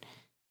vacation,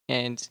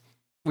 and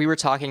we were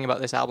talking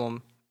about this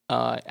album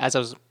as I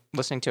was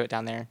listening to it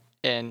down there,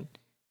 and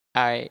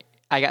I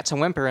got to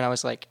Whimper, and I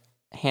was like,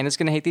 Hannah's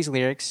gonna hate these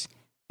lyrics,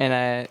 and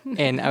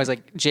I was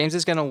like, James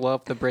is gonna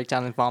love the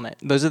breakdown and Vomit.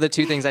 Those are the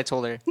two things I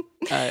told her.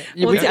 Well,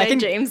 today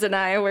James and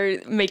I were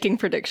making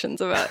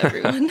predictions about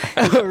everyone.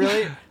 Oh,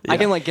 really? I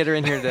can get her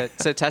in here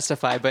to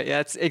testify, but yeah,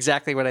 that's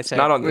exactly what I said.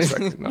 Not on this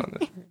record. Not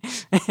on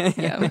this.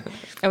 Yeah.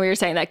 And we were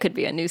saying that could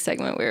be a new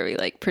segment where we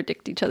like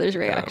predict each other's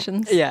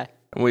reactions. Yeah.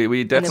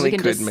 We definitely can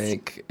could just-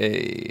 make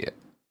a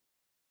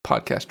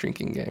podcast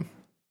drinking game.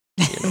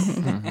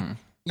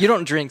 You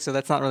don't drink, so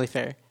that's not really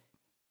fair.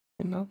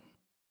 You know,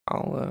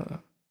 I'll.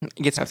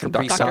 Get some Have some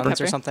Capri Dr. Suns or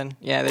Pepper. something.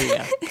 Yeah, there you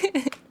go.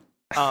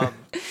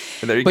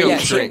 There you But go. yeah,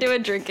 We should drink. do a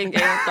drinking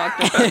game with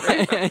Dr.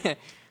 Pepper.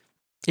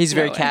 He's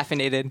very No way.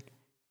 caffeinated.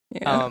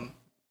 Yeah.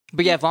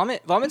 But yeah,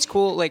 Vomit's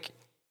cool.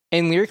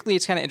 And lyrically,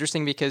 it's kind of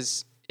interesting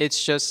because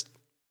it's just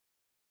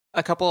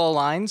a couple of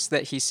lines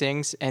that he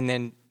sings, and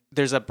then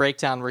there's a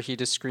breakdown where he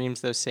just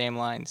screams those same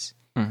lines.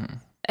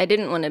 I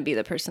didn't want to be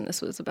the person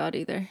this was about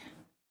either.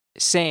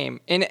 Same.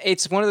 And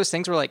it's one of those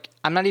things where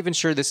I'm not even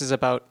sure this is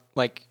about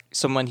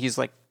someone he's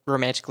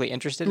romantically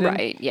interested in.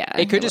 Right. Yeah.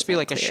 It could just be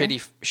wasn't a clear.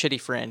 shitty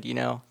friend,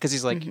 because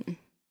he's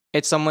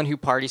it's someone who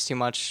parties too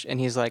much, and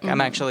he's like, I'm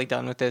actually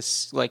done with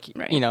this. Right.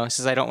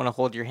 Says I don't want to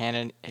hold your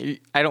hand and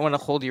I don't want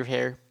to hold your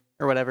hair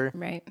or whatever.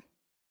 Right.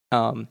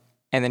 And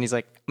then he's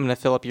like, I'm gonna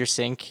fill up your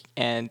sink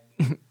and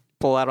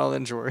pull out all the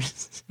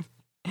drawers,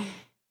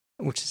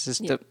 which is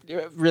just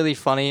really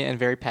funny and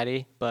very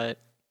petty. But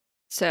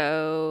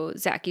So,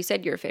 Zach, you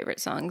said your favorite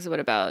songs. What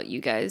about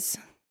you guys?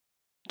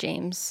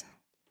 James?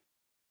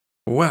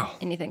 Well,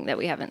 Anything that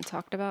we haven't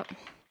talked about?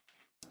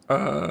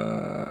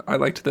 I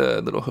liked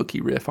the little hooky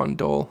riff on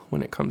Dole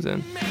when it comes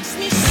in. Makes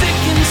me sick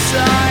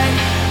inside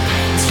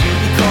to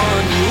be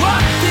calling you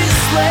up this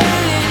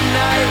late at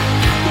night.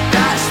 But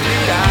that's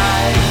what I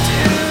do.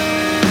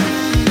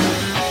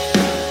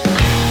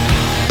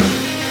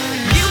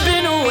 You've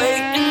been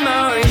awaiting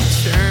my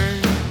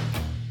return.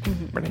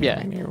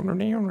 yeah,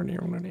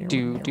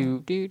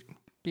 do.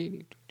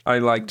 I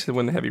liked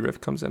when the heavy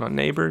riff comes in on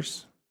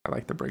Neighbors. I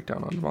like the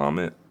breakdown on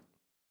Vomit.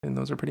 And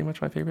those are pretty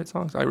much my favorite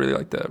songs. I really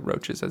like the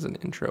Roaches as an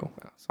intro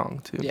song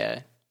too.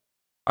 Yeah,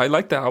 I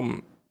like the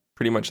album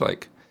pretty much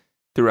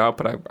throughout,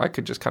 but I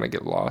could just kind of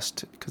get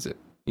lost because it,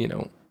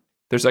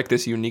 there's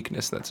this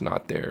uniqueness that's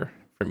not there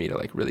for me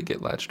to really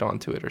get latched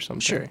onto it or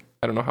something. Sure.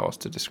 I don't know how else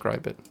to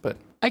describe it, but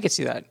I could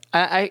see that.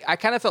 I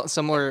kind of felt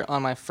similar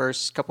on my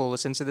first couple of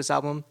listens to this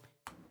album,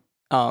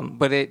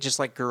 but it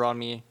just grew on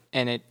me,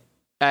 and I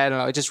don't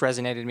know, it just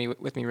resonated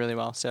with me really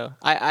well. So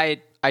I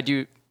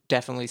do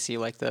definitely see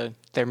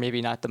they're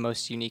maybe not the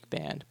most unique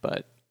band,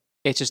 but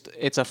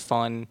it's a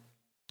fun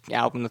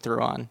album to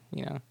throw on,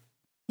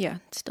 Yeah,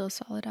 it's still a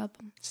solid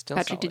album. Still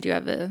Patrick, solid. did you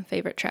have a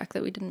favorite track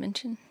that we didn't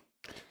mention?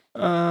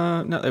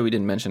 Not that we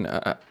didn't mention.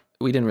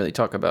 We didn't really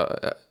talk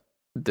about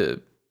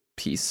the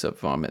piece of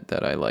Vomit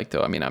that I like,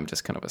 though. I mean, I'm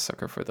just kind of a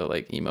sucker for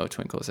the emo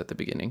twinkles at the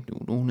beginning.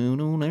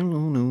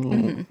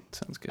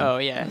 Sounds good. Oh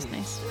yeah, That's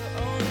nice.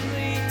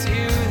 Only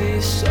do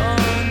this on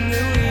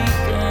the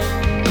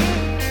weekends.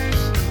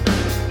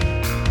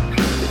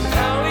 But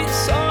now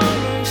it's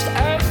almost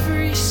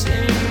every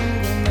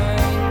single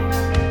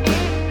night.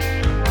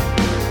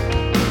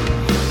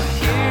 I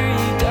hear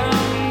you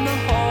down the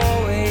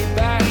hallway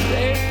back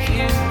there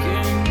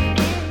puking.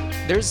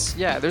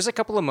 there's a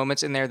couple of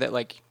moments in there that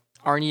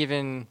aren't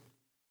even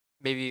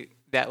maybe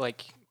that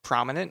like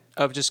prominent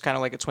of just kind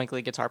of like a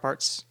twinkly guitar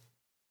parts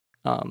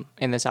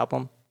in this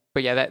album.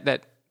 But yeah,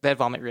 that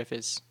vomit riff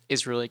is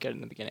really good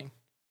in the beginning.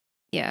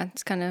 Yeah,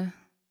 it's kind of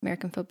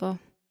American football.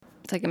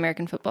 It's like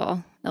American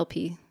football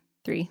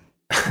LP3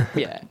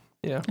 Yeah.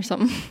 Yeah. or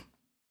something.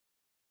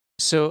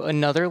 So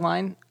another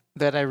line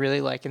that I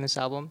really like in this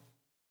album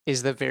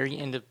is the very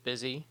end of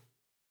Busy,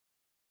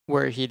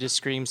 where he just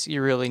screams,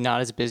 "You're really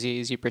not as busy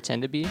as you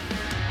pretend to be."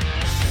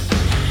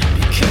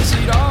 Because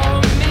it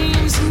all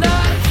means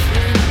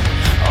nothing.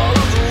 All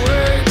of the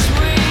words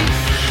we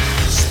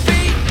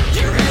speak,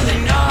 you're really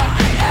not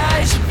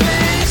as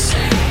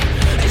busy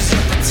as you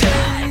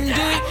pretend to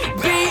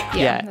be.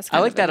 Yeah, that's I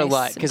kind like of that a nice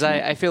lot because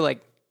sentiment. I feel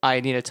like I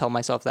need to tell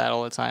myself that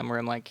all the time where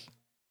I'm like,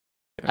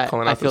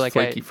 Calling I out feel those like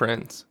flaky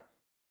friends.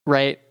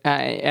 right,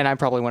 and I'm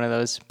probably one of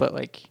those, but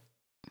like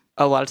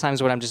a lot of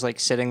times when I'm just like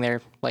sitting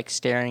there like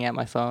staring at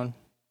my phone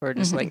or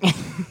just like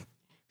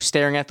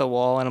staring at the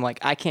wall and I'm like,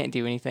 I can't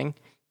do anything.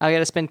 I got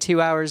to spend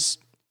 2 hours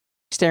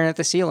staring at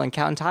the ceiling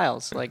counting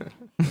tiles. Like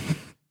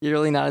you're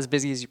really not as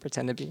busy as you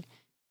pretend to be.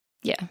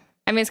 Yeah.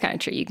 I mean, it's kind of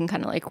true. You can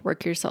kind of like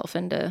work yourself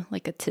into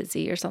like a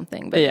tizzy or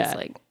something, but Yeah. it's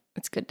like,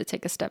 it's good to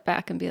take a step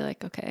back and be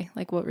like, okay,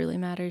 like what really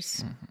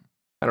matters.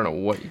 I don't know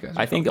what you guys.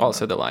 Are I think talking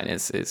also about. the line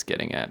is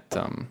getting at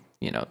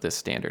the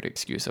standard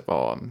excuse of,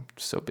 oh, I'm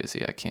so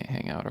busy I can't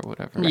hang out or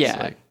whatever. It's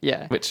Yeah, like,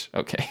 yeah. which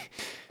okay.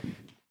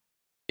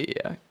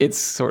 Yeah, it's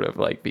sort of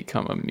like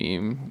become a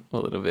meme a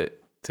little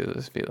bit to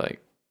just be like,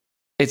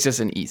 it's just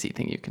an easy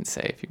thing you can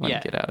say if you want Yeah.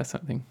 to get out of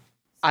something.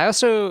 I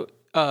also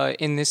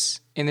in this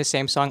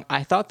same song,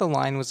 I thought the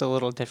line was a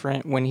little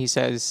different when he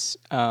says,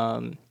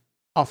 "I'll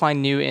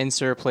find new ends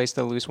to replace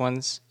the loose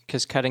ones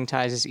because cutting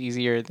ties is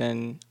easier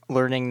than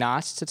learning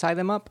not to tie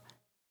them up."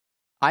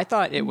 I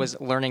thought it was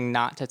learning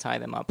not to tie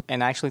them up,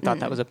 and I actually thought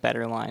that was a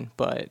better line.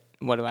 But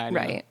what do I know?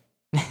 Right.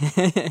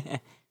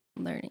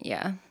 Learning.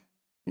 Yeah.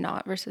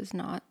 Not versus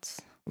nots.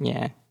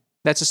 Yeah,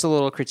 that's just a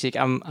little critique.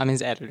 I'm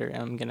his editor.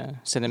 I'm gonna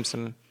send him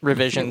some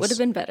revisions. It would have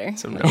been better.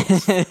 Some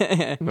notes.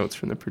 Notes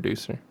from the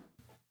producer.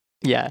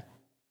 Yeah.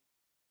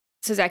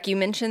 So Zach, you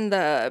mentioned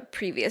the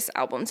previous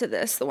album to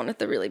this, the one with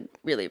the really,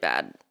 really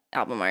bad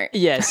album art.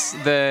 Yes.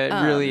 The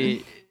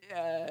really.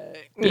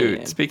 Dude,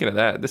 yeah. speaking of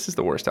that, this is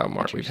the worst album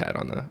art we've had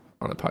on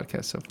the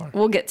podcast so far.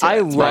 We'll get to I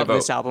it. love vote.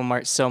 this album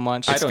art so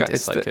much. I don't it's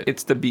dislike the, it.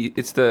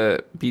 It's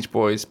the Beach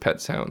Boys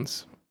Pet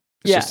Sounds.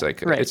 It's Yeah, just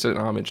like right. it's an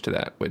homage to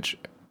that, which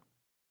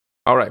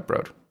all right,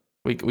 bro.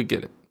 We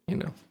get it, you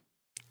know.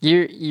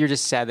 You're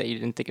just sad that you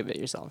didn't think of it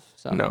yourself.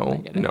 So No, I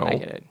get it. no.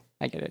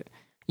 I get it.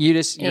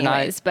 You're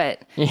Anyways,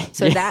 but not.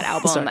 so that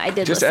album Sorry. I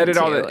did Just listen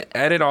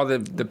edit all to.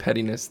 the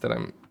pettiness that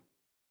I'm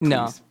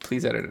No.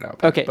 please edit it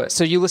out. Okay, But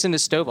so you listen to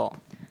Stovall.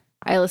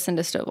 I listened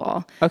to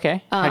Stovall.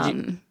 Okay. How'd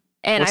you-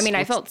 And I what's- mean, I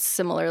what's- felt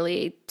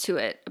similarly to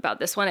it about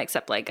this one,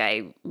 except like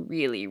I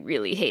really,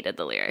 really hated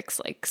the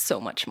lyrics like so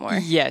much more.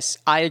 Yes,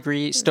 I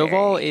agree.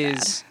 Stovall Very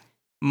is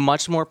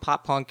much more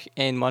pop punk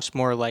and much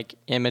more like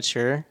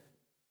immature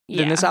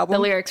than this The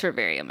album. lyrics were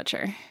very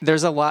immature.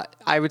 There's a lot.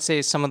 I would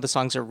say some of the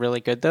songs are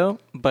really good though,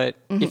 but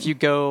if you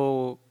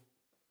go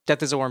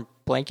Death is a Warm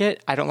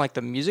Blanket, I don't like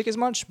the music as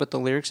much, but the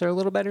lyrics are a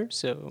little better.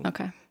 So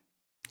Okay.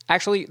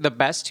 actually, the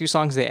best 2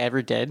 songs they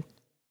ever did.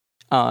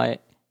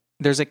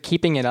 There's a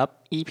Keeping It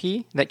Up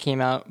EP that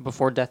came out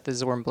before Death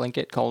is a Warm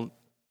Blanket called,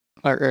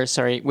 or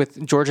sorry,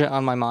 with Georgia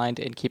on My Mind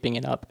and Keeping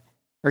It Up,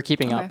 or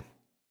Keeping Okay. Up.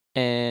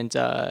 And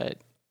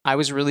I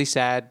was really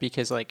sad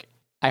because like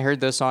I heard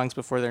those songs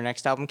before their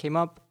next album came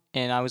up,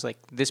 and I was like,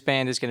 this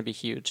band is going to be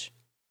huge.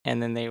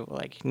 And then they were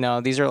like,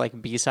 no, these are like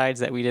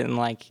B-sides that we didn't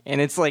like.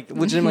 And it's like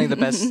legitimately the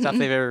best stuff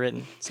they've ever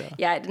written. So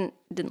Yeah, I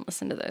didn't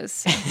listen to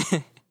those.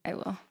 I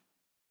will.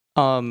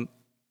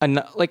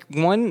 like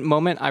one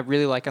moment I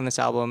really like on this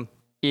album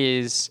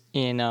is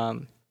in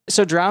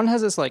so Drown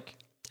has this like,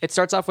 it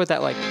starts off with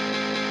that like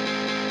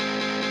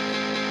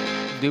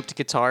looped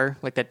guitar,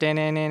 like that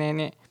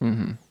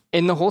Mm-hmm.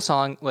 and the whole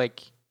song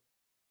like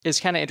is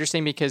kind of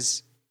interesting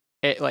because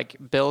it like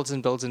builds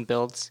and builds and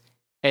builds,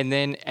 and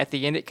then at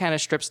the end it kind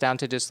of strips down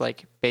to just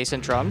like bass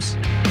and drums.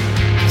 Time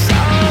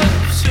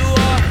to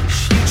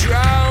watch you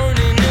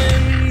drowning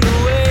in the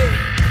wave,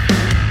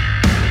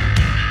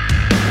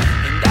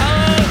 and I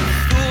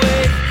love the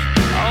way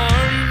your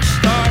arms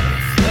start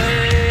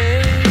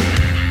flaming.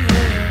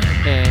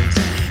 And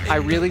I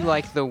really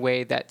like the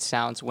way that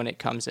sounds when it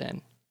comes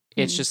in.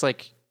 It's just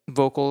like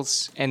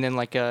vocals and then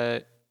like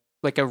a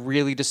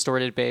really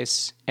distorted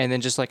bass and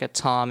then just like a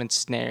tom and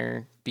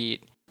snare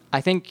beat.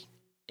 I think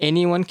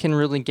anyone can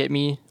really get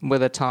me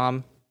with a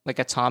tom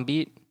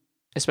beat,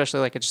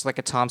 especially like just like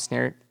a tom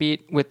snare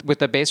beat with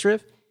a bass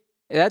riff.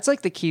 That's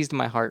like the keys to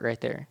my heart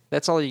right there.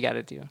 That's all you got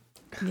to do.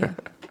 Yeah.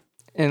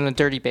 And a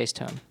dirty bass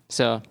tone.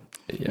 So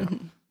yeah,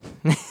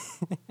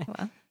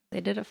 Well, they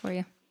did it for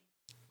you.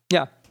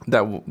 yeah,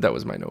 that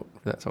was my note.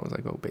 That song was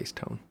like, oh, bass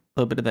tone.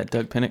 A little bit of that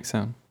Doug Pinnick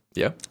sound.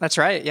 Yeah, that's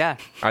right. Yeah.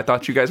 I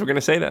thought you guys were gonna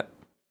say that.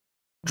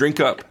 Drink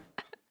up.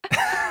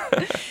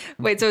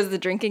 Wait, so is the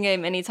drinking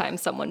game anytime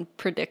someone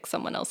predicts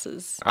someone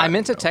else's? I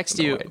meant to no- text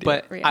no you, idea.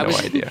 but No I No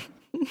was idea.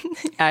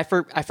 I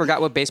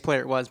forgot what bass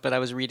player it was, but I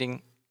was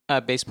reading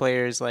a bass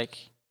player's like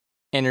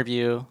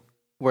interview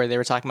where they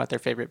were talking about their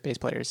favorite bass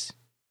players,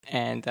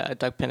 and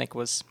Doug Pinnick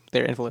was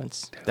their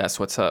influence. That's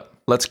what's up.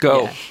 Let's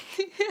go.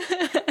 Yeah.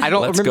 I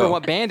don't Let's remember go.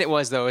 what band it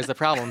was though. Is the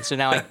problem? So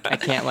now I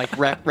can't like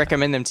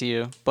recommend them to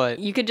you. But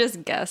You could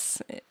just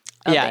guess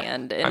a Yeah.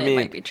 band, and I it mean-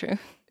 might be true.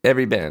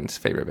 Every band's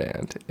favorite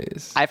band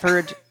is. I've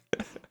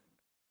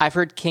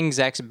heard King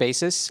Zach's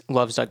bassist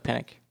loves Doug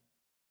Pinnick.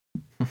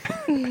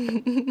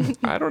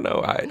 I don't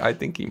know. I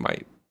think he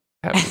might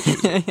have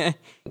issues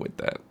with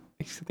that.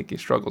 I think he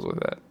struggles with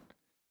that.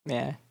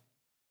 Yeah.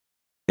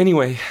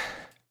 Anyway,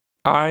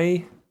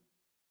 I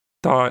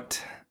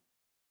thought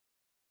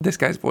this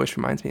guy's voice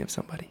reminds me of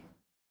somebody.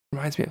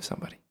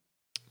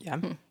 Yeah.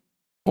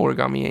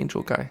 Origami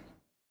Angel guy.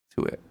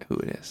 Who it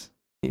is.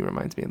 He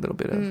reminds me a little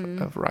bit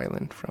of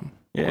Ryland from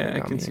Yeah, I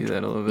Origami can see Angel.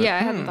 that a little bit. Yeah, I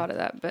hadn't thought of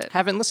that, but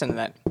Haven't listened to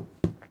that.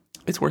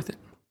 It's worth it.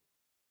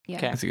 yeah,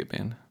 Okay. That's a good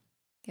band.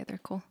 yeah, they're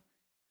cool.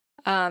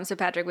 So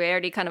Patrick, we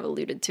already kind of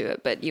alluded to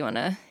it, but you want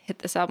to hit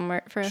this album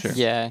art for us? Sure.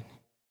 Yeah.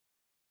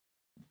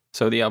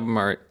 So the album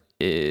art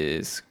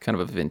is kind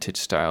of a vintage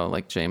style,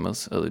 like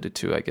James alluded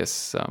to, I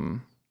guess,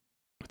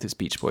 with his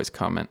Beach Boys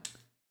comment.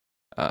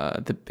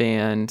 The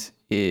band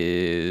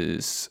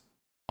is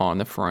on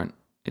the front.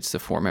 It's the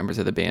 4 members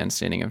of the band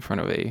standing in front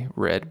of a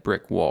red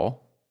brick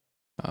wall.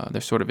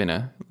 They're sort of in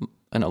a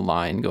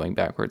line going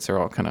backwards. They're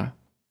all kind of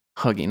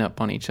hugging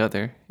up on each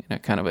other in a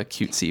kind of a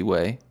cutesy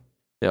way.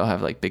 They all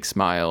have like big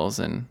smiles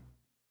and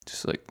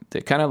just like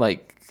they're kind of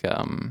like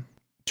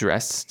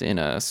dressed in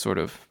a sort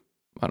of,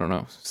 I don't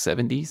know,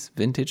 70s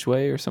vintage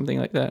way or something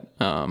like that.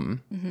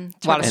 Mm-hmm.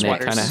 A lot of And they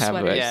sweaters. kind of have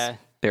Sweaters. like, Yeah.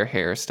 their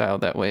hair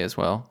styled that way as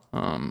well.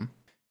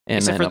 And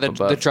Except then for up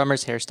the above,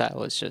 drummer's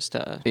hairstyle is just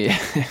yeah.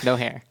 no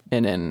hair.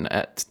 And then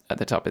at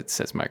the top it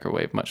says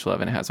Microwave Much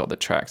Love, and it has all the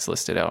tracks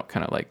listed out,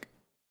 kind of like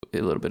a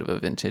little bit of a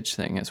vintage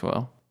thing as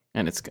well.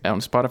 And it's on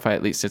Spotify,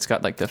 at least, it's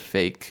got like the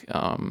fake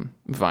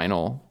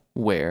vinyl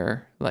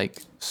wear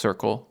like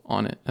circle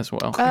on it as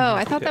well. Oh,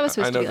 I thought that was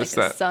Yeah, I supposed to be like noticed a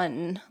that.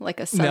 sun, like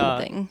a sun No.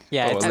 thing.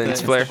 Yeah, Oh, it's a the, lens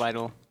it's flare? the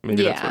vinyl.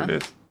 Maybe that's Yeah. what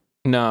it is.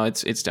 No,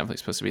 it's definitely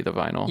supposed to be the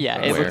vinyl Yeah,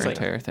 it wear looks and like-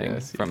 tear thing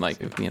Yes, from yes,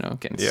 like, you know,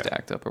 getting Yeah.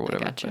 stacked up or I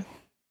whatever. gotcha.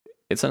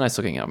 It's a nice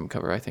looking album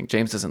cover, I think.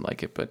 James doesn't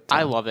like it, but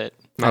I love it.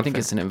 I Not think a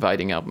it's an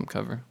inviting album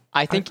cover.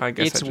 I think I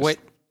guess it's I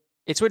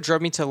just- what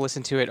drove me to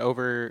listen to it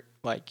over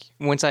like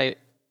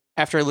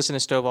after I listened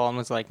to Stovall and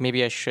was like,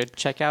 maybe I should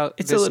check out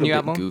It's this a little new bit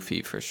album.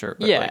 goofy for sure,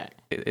 but Yeah.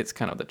 like, it's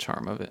kind of the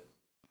charm of it.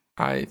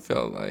 I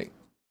felt like,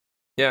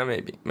 yeah,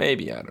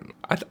 maybe I don't know.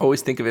 I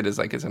always think of it as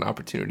like as an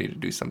opportunity to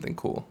do something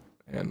cool,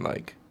 and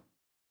like,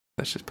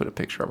 let's just put a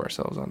picture of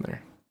ourselves on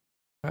there.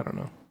 I don't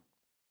know.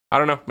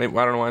 Maybe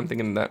I don't know why I'm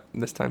thinking that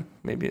this time.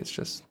 Maybe it's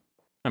just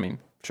I mean,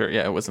 sure,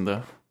 yeah, it wasn't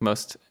the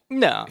most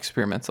No.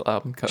 experimental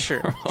album cover. Sure.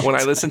 of all when I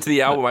time. listen to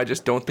the album, I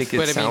just don't think it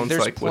But, I mean, sounds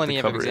there's like what plenty the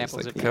of cover is.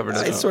 examples Like of the cover that.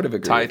 doesn't I sort of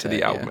agree tie with to the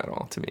that, album yeah. at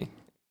all to me.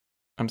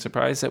 I'm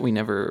surprised that we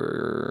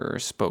never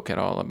spoke at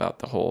all about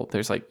the whole.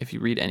 There's like, if you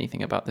read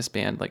anything about this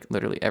band, like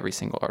literally every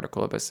single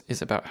article of us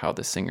is about how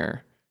the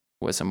singer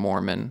was a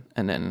Mormon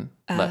and then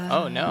left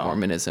Oh, no.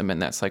 Mormonism, and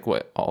that's like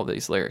what all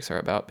these lyrics are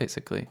about,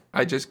 basically.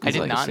 I just I did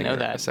Googled the not know singer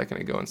that. a second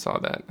ago and saw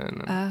that,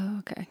 and then Oh,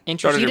 okay. started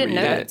Interesting. You to didn't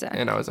read know it, that, Zach.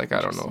 and I was like, I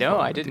don't know. if No, I I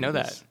wanna didn't do know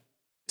this. that.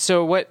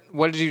 So what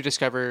did you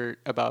discover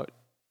about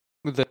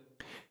the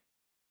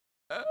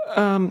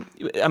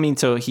I mean,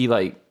 so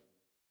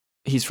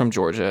he's from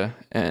Georgia,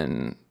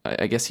 and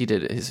I guess he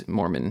did his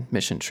Mormon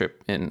mission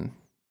trip in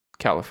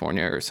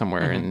California or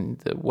somewhere in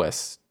the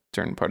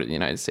western part of the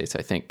United States,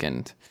 I think.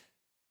 And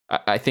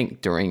I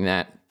think during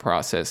that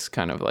process,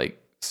 kind of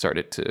like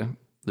started to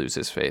lose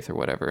his faith or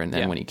whatever. And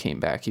then Yeah. when he came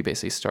back, he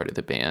basically started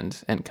the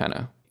band and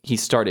he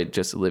started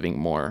just living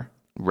more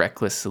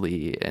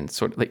recklessly and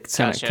sort of like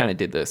Gotcha. kind of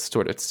did the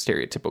sort of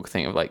stereotypical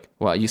thing of like,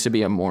 well, I used to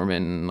be a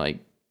Mormon, like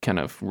kind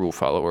of rule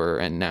follower,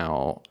 and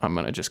now I'm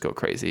gonna just go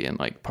crazy and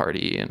like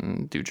party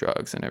and do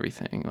drugs and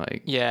everything,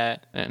 like. Yeah,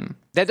 And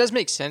that does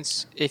make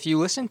sense. If you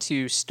listen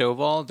to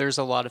Stovall, there's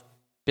a lot of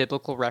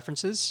biblical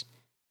references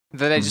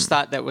that I just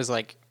thought that was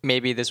like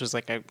maybe this was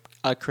like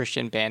a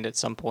Christian band at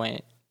some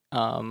point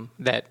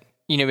that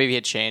maybe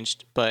had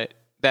changed, but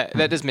that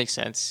does make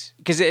sense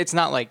because it's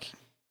not like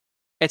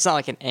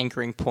an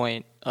anchoring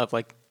point of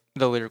like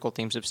the lyrical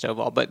themes of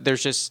Stovall, but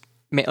there's just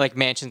like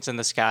Mansions in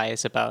the Sky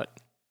is about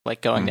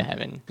like going to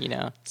heaven,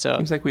 So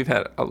Seems like we've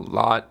had a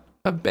lot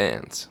of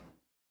bands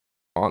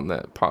on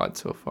the pod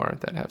so far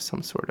that have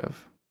some sort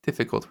of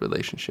difficult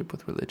relationship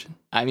with religion.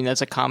 I mean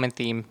that's a common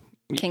theme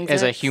King's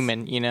as a X.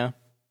 human,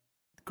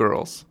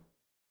 Girls,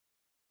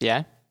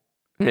 Yeah.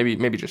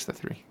 maybe just the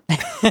three.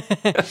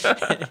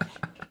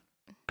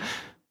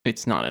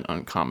 it's not an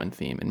uncommon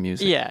theme in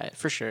music. Yeah,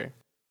 for sure.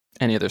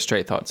 Any other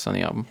stray thoughts on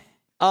the album?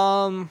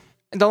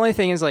 The only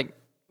thing is like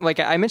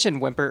I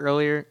mentioned Whimper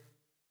earlier,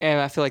 and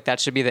I feel like that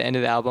should be the end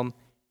of the album.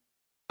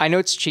 I know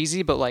it's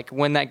cheesy, but like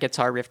when that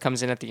guitar riff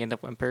comes in at the end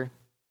of Whimper,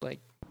 like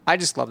I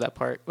just love that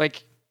part.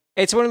 Like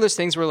it's one of those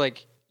things where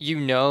like you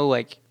know,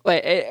 like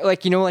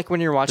you know, like when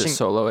you're The watching.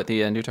 solo at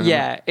the end you're talking about?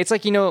 Yeah, it's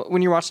like, you know,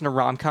 when you're watching a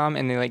rom-com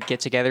and they like get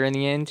together in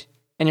the end,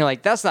 and you're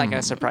like, that's not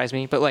gonna surprise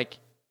me. But like,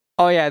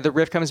 oh yeah, the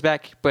riff comes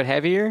back but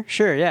heavier.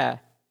 Sure, yeah.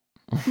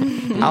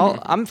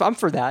 I'm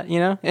for that. You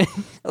know,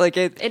 like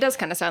It does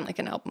kind of sound like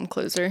an album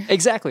closer.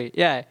 exactly.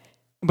 Yeah,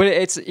 but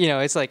it's, you know,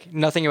 it's like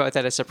nothing about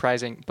that is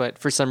surprising. But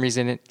for some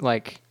reason,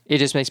 it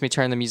just makes me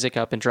turn the music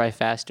up and drive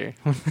faster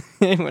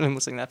when I'm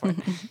listening that far.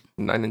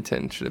 9 and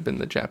 10 should have been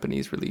the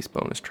Japanese release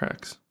bonus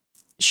tracks.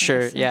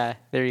 Sure. Nice. Yeah.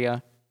 There you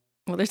go.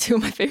 Well, they're two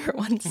of my favorite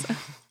ones. So.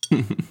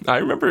 I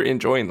remember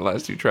enjoying the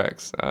last 2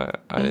 tracks. I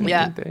didn't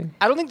Yeah. think they.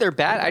 I don't think they're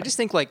bad. I just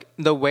think like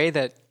the way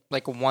that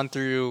like 1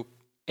 through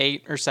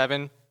 8 or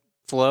 7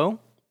 flow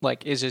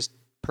like is just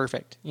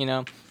perfect, you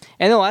know.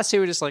 And the last 2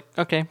 were just like,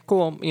 okay,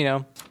 cool, you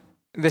know.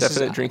 This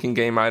Definite is drinking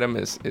game item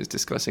is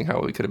discussing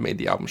how we could have made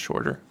the album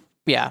shorter.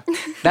 yeah.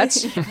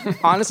 That's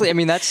honestly, I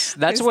mean, that's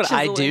Just what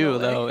I chiseling do away.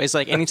 though. It's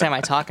like anytime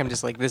I talk, I'm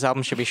just like, this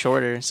album should be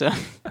shorter. So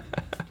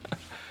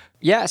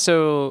yeah.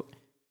 So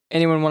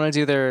anyone want to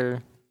do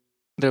their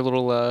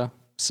little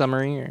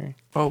summary or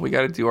Oh, we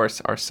got to do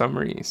our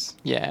summaries.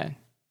 yeah.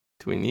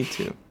 Do we need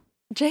to?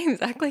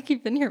 James, act like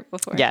you've been here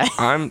before. Yeah.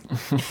 I'm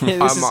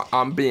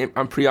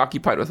I'm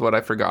preoccupied with what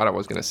I forgot I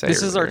was going to say.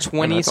 This is our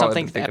earlier, and that's all I've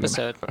been 20-something thinking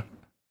episode. about.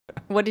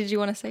 What did you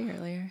want to say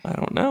earlier? I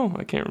don't know.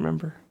 I can't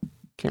remember.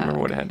 Can't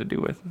remember what it had to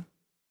do with.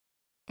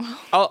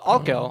 I'll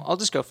go. I'll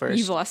just go first.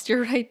 You've lost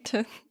your right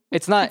to.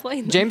 It's not.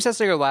 Complain. James has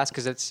to go last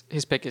because it's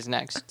his pick is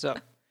next. So,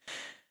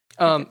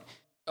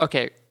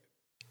 okay,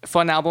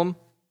 fun album,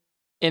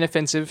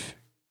 inoffensive,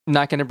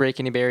 not gonna break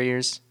any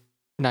barriers,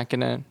 not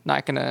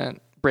gonna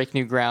break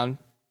new ground,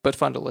 but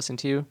fun to listen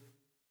to.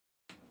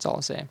 That's all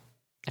I'll say.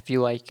 If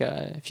you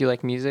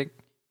like music,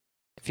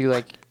 if you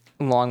like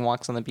long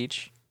walks on the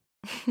beach,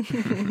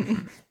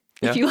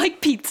 Yeah. If you like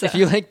pizza. if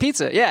you like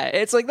pizza, yeah,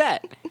 it's like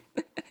that.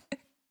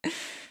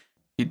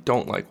 You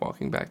don't like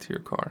walking back to your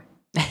car.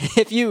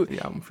 if you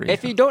The album for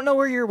If you don't know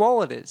where your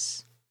wallet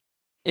is,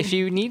 if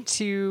you need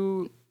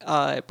to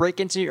break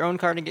into your own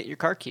car to get your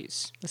car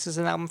keys, this is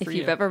an album for If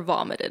you. you've ever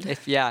vomited.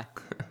 If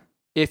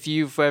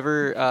you've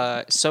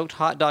ever soaked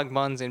hot dog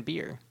buns in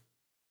beer,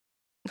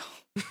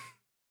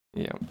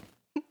 Yeah.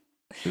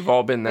 We've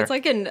all been there. It's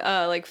like in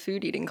like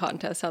food eating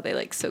contests how they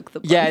like soak the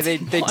buns yeah, they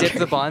in dip water.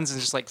 the buns and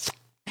just like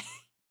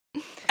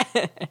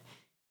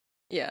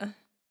Yeah.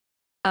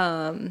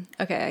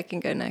 Okay, I can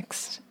go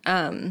next.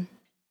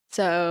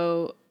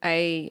 So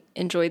I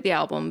enjoyed the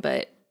album,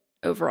 but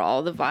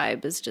overall the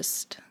vibe is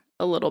just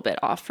a little bit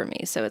off for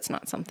me. So it's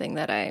not something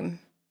that I'm,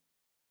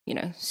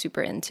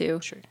 super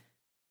into. Sure.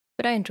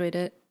 But I enjoyed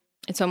it.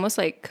 It's almost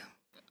like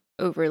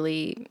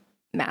overly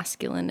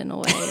masculine in a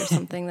way or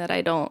something that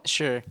I don't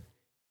Sure.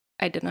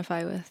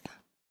 identify with.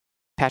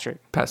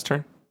 Patrick. Past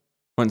turn.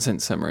 1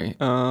 cent summary.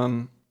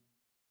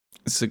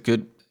 It's a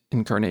good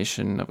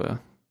incarnation of a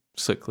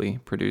slickly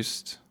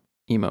produced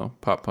emo,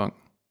 pop punk,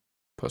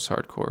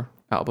 post-hardcore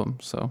album.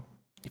 So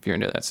if you're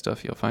into that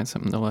stuff, you'll find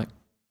something to like.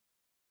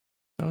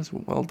 That was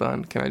well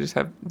done. Can I just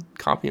have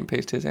copy and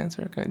paste his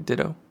answer? Can I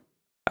ditto?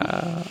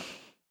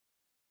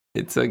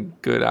 It's a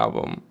good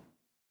album.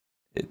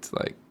 It's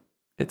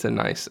a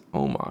nice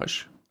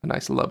homage, a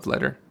nice love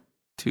letter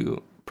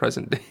to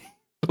present day.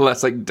 The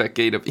last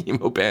decade of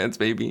emo bands,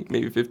 maybe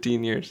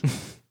 15 years.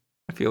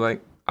 I feel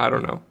like, I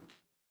don't know.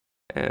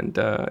 And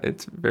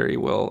it's very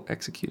well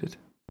executed.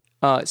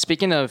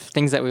 Speaking of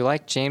things that we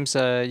like, James,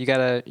 you got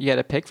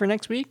a pick for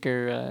next week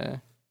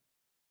or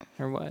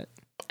what?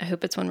 I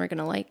hope it's one we're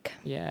gonna like.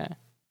 Yeah.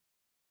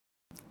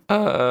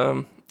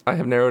 I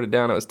have narrowed it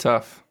down. It was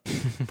tough.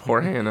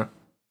 Poor Hannah.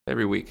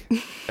 Every week.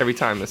 Every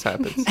time this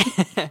happens.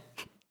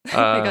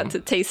 I got to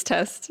taste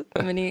test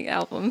many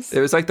albums.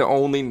 It was the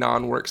only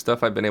non-work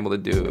stuff I've been able to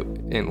do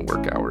in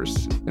work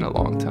hours in a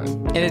long time.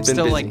 And it's been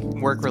still busy. like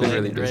work It's been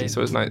related, really busy, right? so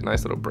it was a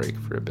nice little break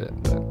for a bit.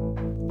 But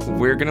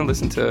we're gonna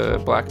listen to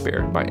Black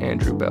Bear by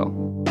Andrew Bell.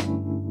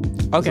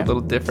 It's Okay. a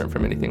little different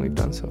from anything we've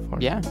done so far.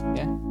 Yeah.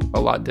 A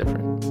lot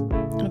different.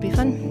 It'll be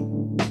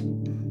fun.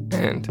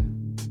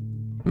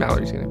 And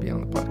Mallory's gonna be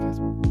on the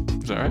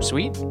podcast. Is that right?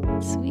 Sweet.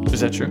 Sweet. Is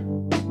that true?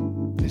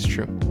 It's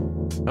true.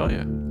 Oh,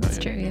 yeah. It's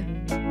true, yeah.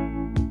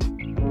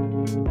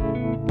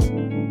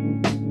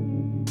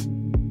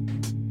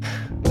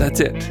 That's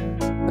it.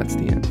 That's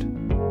the end.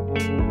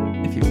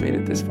 If you've made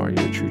it this far,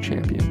 you're a true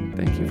champion.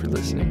 Thank you for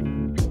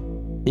listening.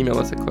 Email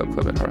us at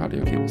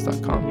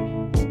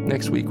clubclub@heartaudiocables.com.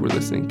 Next week, we're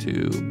listening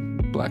to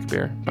Black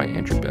Bear by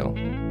Andrew Bell.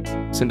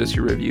 Send us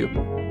your review.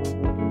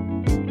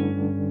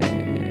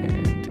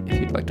 And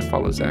if you'd like to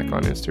follow Zach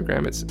on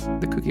Instagram, it's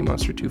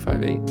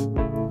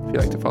thecookie-monster258. If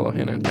you'd like to follow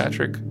Hannah and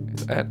Patrick,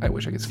 it's at I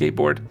Wish I Could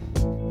Skateboard.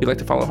 If you'd like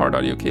to follow Hard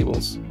Audio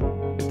Cables,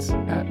 it's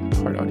at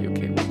Hard Audio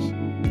Cables.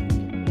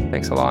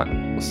 Thanks a lot.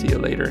 We'll see you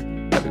later.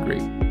 Have a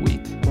great